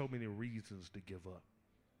 so many reasons to give up.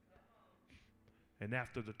 And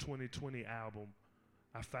after the 2020 album,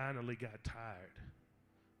 I finally got tired.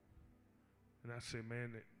 And I said,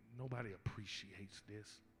 man, nobody appreciates this.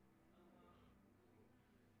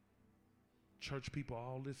 Church people,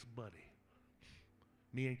 all this money.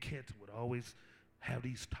 Me and Kent would always have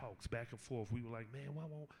these talks back and forth. We were like, man, why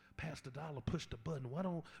won't Pastor Dollar push the button? Why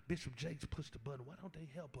don't Bishop Jakes push the button? Why don't they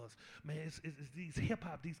help us? Man, it's these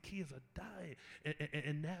hip-hop, these kids are dying.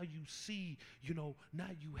 And now you see,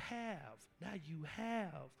 now you have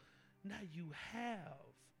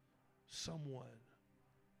someone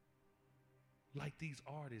like these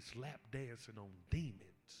artists lap dancing on demons.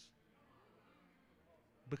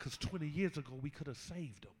 Because 20 years ago, we could have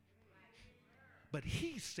saved them. But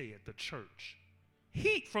he said, the church,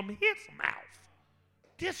 from his mouth,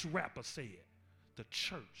 this rapper said, the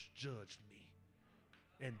church judged me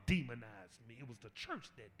and demonized me. It was the church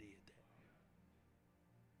that did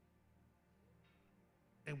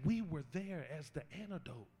that. And we were there as the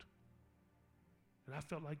antidote. And I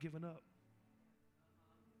felt like giving up.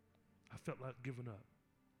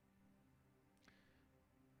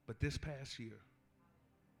 But this past year,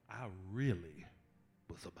 I really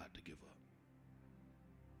was about to give up.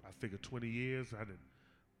 I figured 20 years,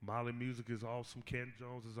 Molly Music is awesome, Ken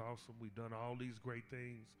Jones is awesome, we've done all these great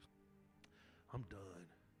things. I'm done.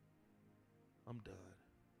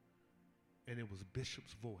 And it was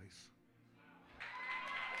Bishop's voice.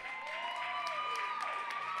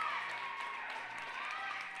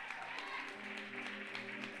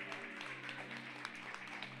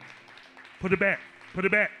 Put it back. Put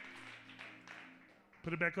it back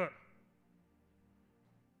up.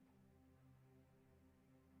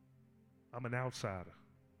 I'm an outsider.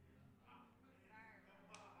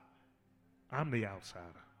 I'm the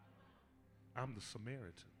outsider. I'm the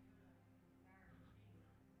Samaritan.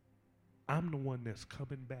 I'm the one that's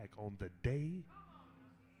coming back on the day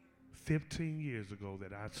 15 years ago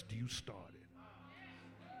that you started.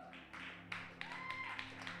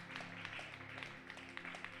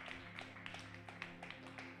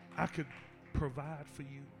 I could provide for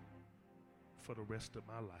you for the rest of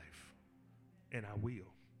my life, and I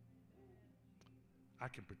will. I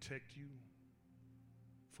can protect you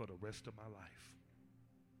for the rest of my life,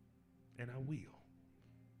 and I will.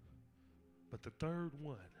 But the third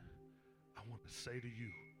one, I want to say to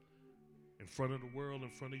you, in front of the world,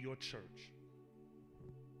 in front of your church,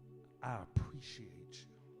 I appreciate you.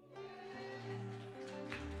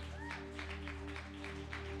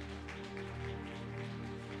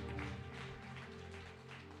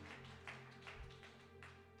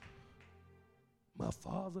 My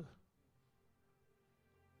father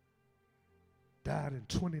died in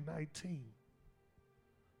 2019.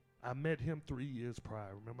 I met him 3 years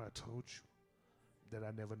prior. Remember I told you that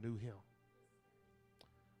I never knew him.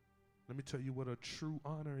 Let me tell you what a true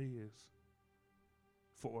honor is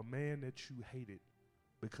for a man that you hated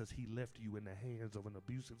because he left you in the hands of an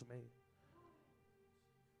abusive man.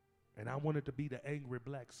 And I wanted to be the angry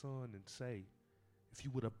black son and say, if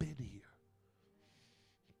you would have been here,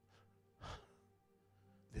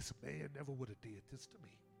 this man never would have did this to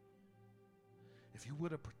me. If you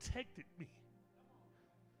would have protected me,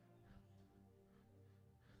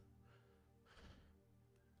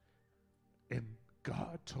 and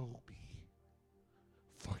God told me,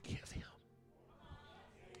 forgive him.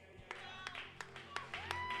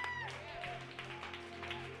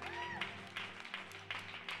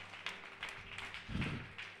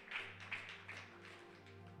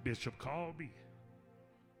 Bishop called me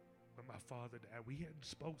when my father died. We hadn't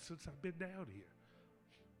spoke since I've been down here.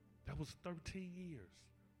 That was 13 years.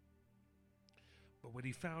 But when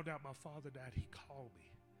he found out my father died, he called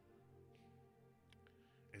me.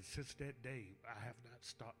 And since that day, I have not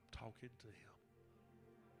stopped talking to him.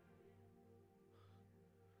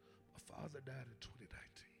 My father died in 2019.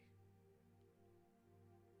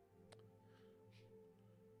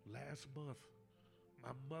 Last month,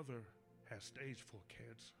 my mother has stage 4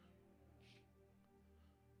 cancer.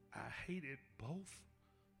 I hated both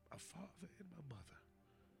my father and my mother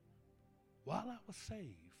while I was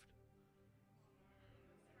saved.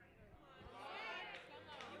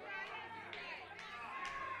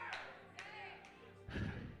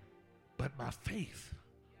 But my faith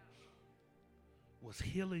was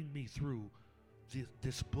healing me through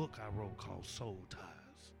this book I wrote called Soul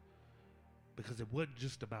Ties. Because it wasn't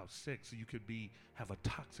just about sex. You could have a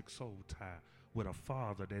toxic soul tie with a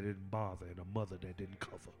father that didn't bother and a mother that didn't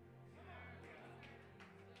cover.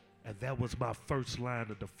 And that was my first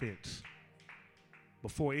line of defense.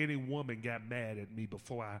 Before any woman got mad at me,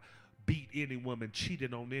 before I beat any woman,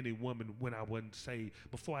 cheated on any woman when I wasn't saved,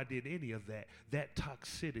 before I did any of that, that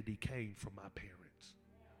toxicity came from my parents.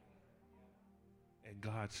 And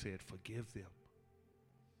God said, forgive them.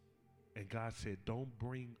 And God said, don't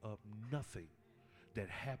bring up nothing that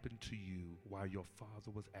happened to you while your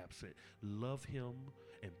father was absent. Love him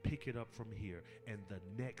and pick it up from here. And the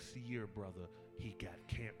next year, brother, he got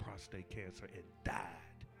prostate cancer and died.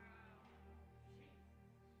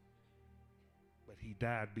 But he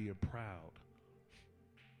died being proud.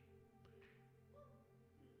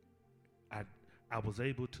 I was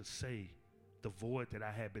able to say the void that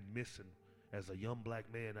I had been missing as a young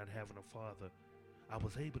black man not having a father. I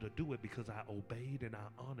was able to do it because I obeyed and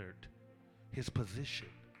I honored his position.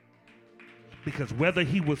 Because whether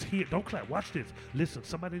he was here, don't clap, watch this. Listen,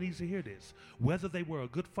 somebody needs to hear this. Whether they were a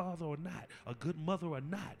good father or not, a good mother or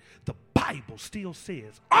not, the Bible still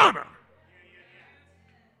says honor.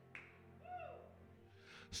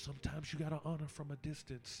 Sometimes you got to honor from a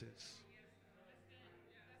distance, sis.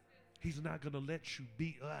 He's not going to let you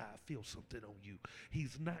I feel something on you.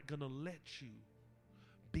 He's not going to let you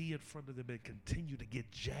be in front of them and continue to get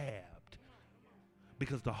jabbed.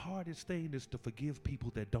 Because the hardest thing is to forgive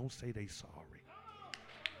people that don't say they sorry.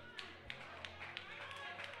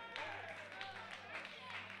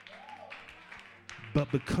 But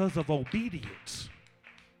because of obedience,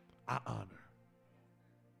 I honor.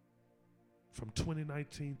 From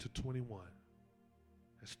 2019 to 21,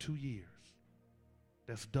 that's 2 years.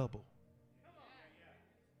 That's double.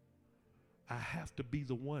 I have to be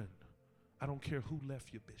the one. I don't care who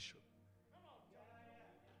left you, Bishop.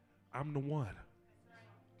 I'm the one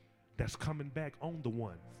that's coming back on the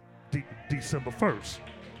one, December 1st,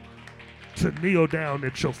 to kneel down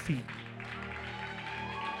at your feet.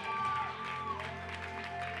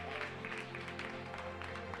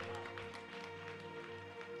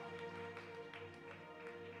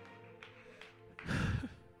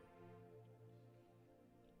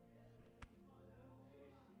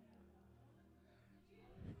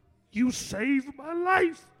 You saved my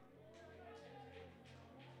life.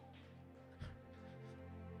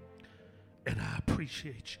 And I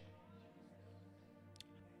appreciate you.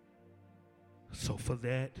 So for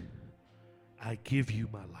that, I give you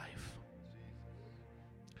my life.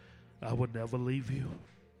 I will never leave you.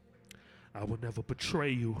 I will never betray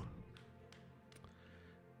you.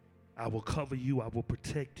 I will cover you. I will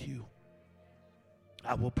protect you.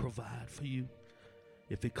 I will provide for you.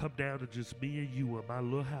 If it come down to just me and you in my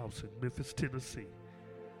little house in Memphis, Tennessee,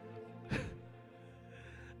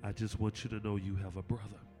 I just want you to know you have a brother.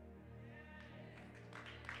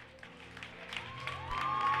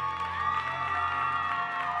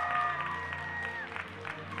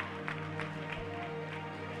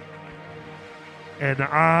 And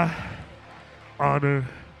I honor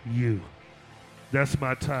you. That's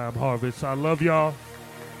my time, Harvest. I love y'all.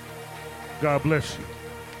 God bless you.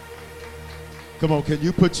 Come on, can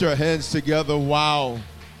you put your hands together? Wow.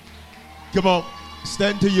 Come on,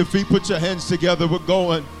 stand to your feet, put your hands together. We're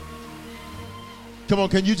going. Come on,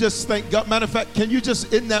 can you just thank God? Matter of fact, can you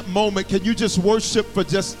just, in that moment, can you just worship for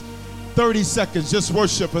just 30 seconds? Just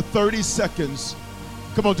worship for 30 seconds.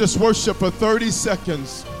 Come on, just worship for 30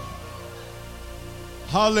 seconds.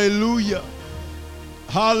 Hallelujah.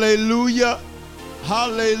 Hallelujah.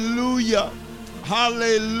 Hallelujah.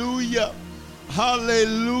 Hallelujah.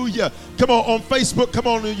 Hallelujah. Come on Facebook, come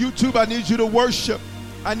on YouTube. I need you to worship.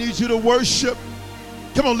 I need you to worship.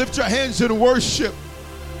 Come on, lift your hands and worship.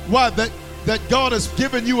 Why? That God has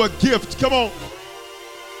given you a gift. Come on.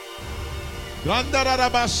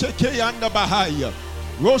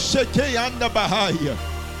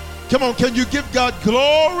 Come on, can you give God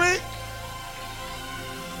glory?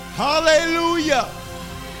 Hallelujah.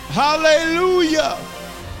 Hallelujah.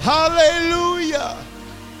 Hallelujah.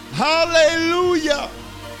 Hallelujah.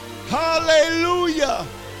 Hallelujah.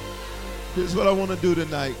 Here's what I want to do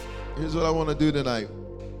tonight. Here's what I want to do tonight.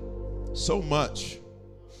 So much.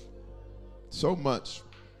 So much.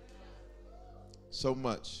 So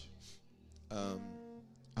much.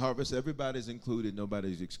 Harvest, everybody's included,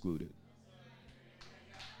 nobody's excluded.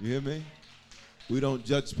 You hear me? We don't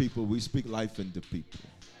judge people, we speak life into people.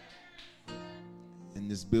 In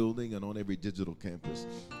this building and on every digital campus.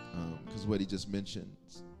 Because what he just mentioned.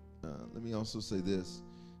 Let me also say this.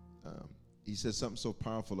 He said something so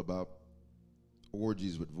powerful about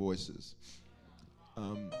orgies with voices.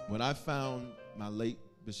 When I found my late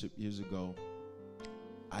bishop years ago,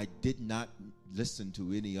 I did not listen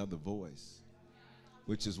to any other voice,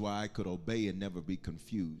 which is why I could obey and never be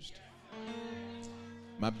confused.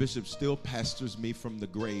 My bishop still pastors me from the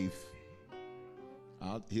grave.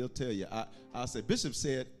 He'll tell you. I'll say, Bishop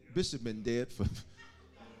been dead for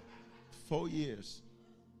 4 years.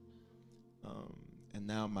 And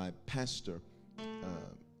now my pastor,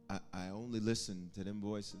 I only listen to them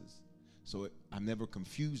voices. So I'm never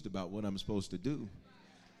confused about what I'm supposed to do.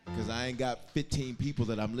 Because I ain't got 15 people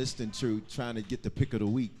that I'm listening to trying to get the pick of the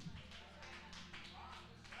week.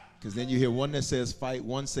 Because then you hear one that says fight,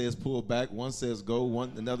 one says pull back, one says go,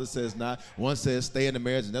 another says not, one says stay in the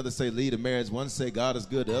marriage, another say lead a marriage, one say God is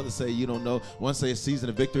good, the other say you don't know, one say season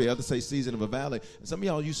of victory, the other say season of a valley. And some of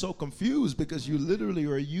y'all, you're so confused because you literally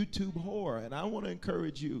are a YouTube whore. And I want to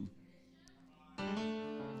encourage you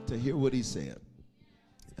to hear what he said.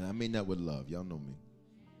 And I mean that with love. Y'all know me.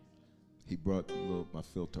 He brought my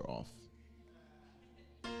filter off.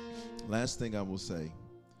 Last thing I will say,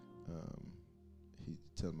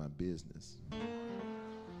 telling my business.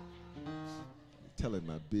 Telling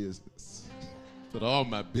my business. Put all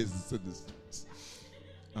my business in this.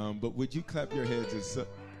 But would you clap your hands and say,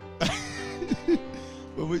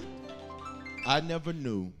 I never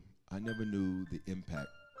knew the impact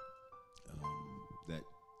that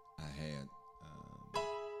I had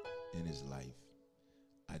in his life.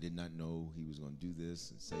 I did not know he was going to do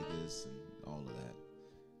this and say this and all of that.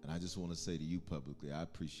 And I just want to say to you publicly, I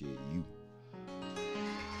appreciate you.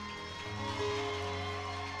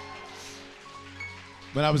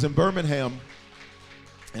 When I was in Birmingham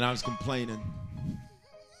and I was complaining,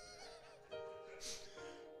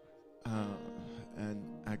 and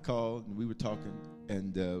I called and we were talking,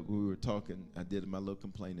 I did my little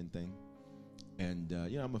complaining thing. And,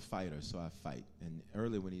 I'm a fighter, so I fight. And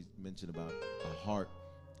earlier when he mentioned about a heart,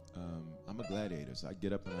 I'm a gladiator, so I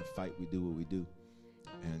get up and I fight. We do what we do.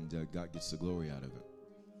 And God gets the glory out of it.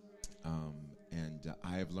 And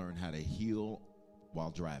I have learned how to heal while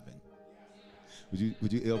driving.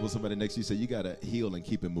 Would you elbow somebody next to you? Say, you got to heal and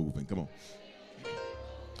keep it moving. Come on.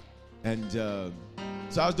 And so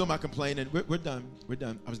I was doing my complaining. We're done.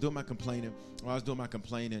 I was doing my complaining. While I was doing my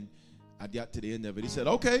complaining, I got to the end of it. He said,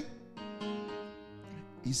 okay.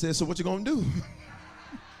 He said, so what you going to do?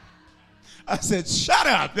 I said, shut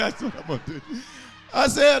up. That's what I'm going to do. I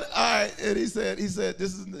said, all right. And he said,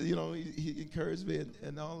 this is, he encouraged me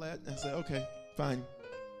and all that. And I said, okay, fine.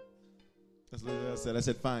 That's literally what I said. I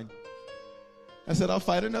said, fine. I said, I'll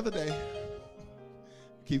fight another day.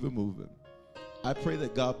 Keep it moving. I pray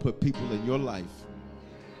that God put people in your life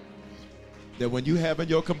that when you having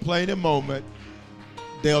your complaining moment,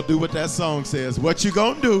 they'll do what that song says. What you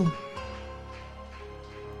gonna do?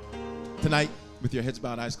 Tonight, with your heads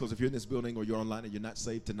bowed, eyes closed, if you're in this building or you're online and you're not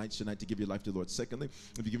saved, tonight's your night to give your life to the Lord. Secondly,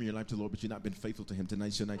 if you're giving your life to the Lord but you've not been faithful to him,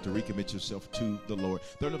 tonight's your night to recommit yourself to the Lord.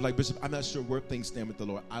 Third, like, Bishop, I'm not sure where things stand with the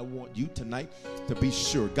Lord. I want you tonight to be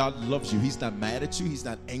sure God loves you. He's not mad at you. He's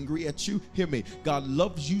not angry at you. Hear me. God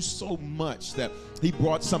loves you so much that he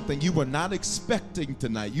brought something you were not expecting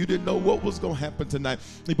tonight. You didn't know what was going to happen tonight.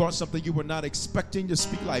 He brought something you were not expecting to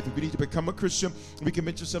speak life. If you need to become a Christian,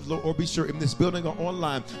 recommit yourself to the Lord, or be sure in this building or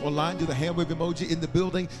online. Online, do the hand wave emoji. In the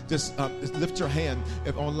building, just lift your hand.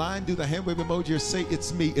 If online, do the hand wave emoji or say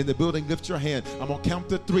it's me. In the building, lift your hand. I'm going to count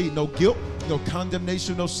to 3. No guilt, no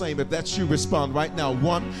condemnation, no shame. If that's you, respond right now.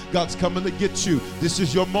 1, God's coming to get you. This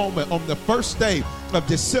is your moment. On the first day of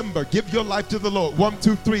December, give your life to the Lord. 1,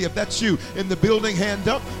 2, 3. If that's you, in the building, hand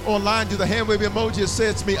up. Online, do the hand wave emoji and say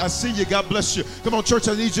it's me. I see you. God bless you. Come on, church,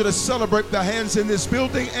 I need you to celebrate the hands in this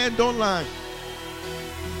building and online.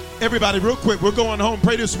 Everybody, real quick, we're going home.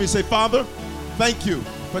 Pray this with me. Say, Father, thank you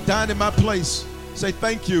for dying in my place. Say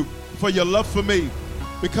thank you for your love for me.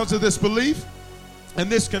 Because of this belief and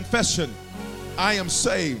this confession, I am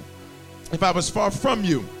saved. If I was far from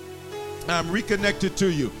you, I'm reconnected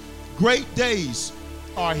to you. Great days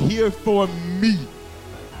are here for me.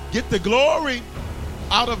 Get the glory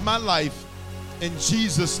out of my life. In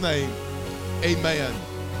Jesus' name, amen.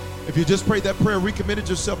 If you just prayed that prayer, recommitted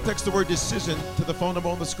yourself, text the word decision to the phone number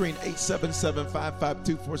on the screen,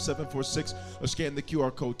 877-552-4746, or scan the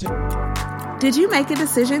QR code. Did you make a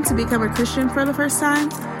decision to become a Christian for the first time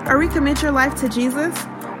or recommit your life to Jesus?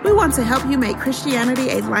 We want to help you make Christianity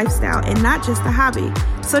a lifestyle and not just a hobby.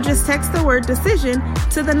 So just text the word decision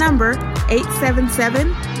to the number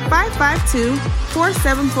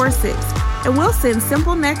 877-552-4746. And we'll send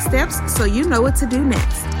simple next steps so you know what to do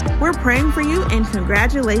next. We're praying for you and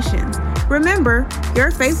congratulations. Remember, your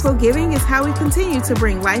faithful giving is how we continue to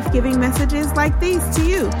bring life-giving messages like these to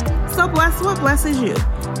you. So bless what blesses you.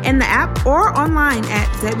 In the app or online at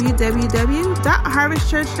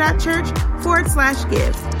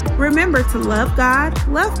www.harvestchurch.church/give. Remember to love God,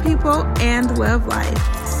 love people, and love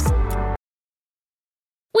life.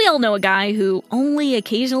 We all know a guy who only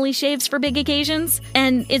occasionally shaves for big occasions,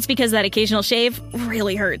 and it's because that occasional shave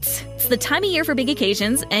really hurts. It's the time of year for big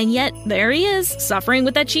occasions, and yet there he is, suffering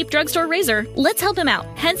with that cheap drugstore razor. Let's help him out.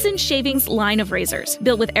 Henson Shaving's line of razors,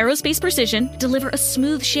 built with aerospace precision, deliver a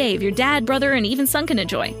smooth shave your dad, brother, and even son can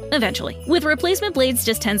enjoy, eventually. With replacement blades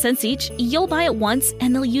just 10 cents each, you'll buy it once,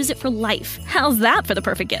 and they'll use it for life. How's that for the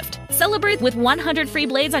perfect gift? Celebrate with 100 free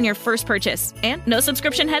blades on your first purchase, and no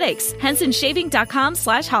subscription headaches.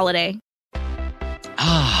 HensonShaving.com/holiday.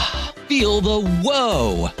 Feel the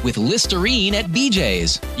whoa with Listerine at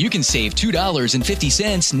BJ's. You can save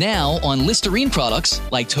 $2.50 now on Listerine products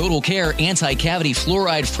like Total Care Anti-Cavity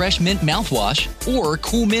Fluoride Fresh Mint Mouthwash or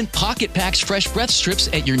Cool Mint Pocket Packs Fresh Breath Strips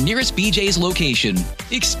at your nearest BJ's location.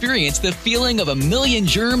 Experience the feeling of a million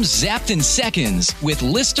germs zapped in seconds with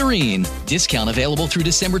Listerine. Discount available through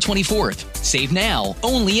December 24th. Save now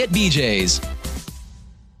only at BJ's.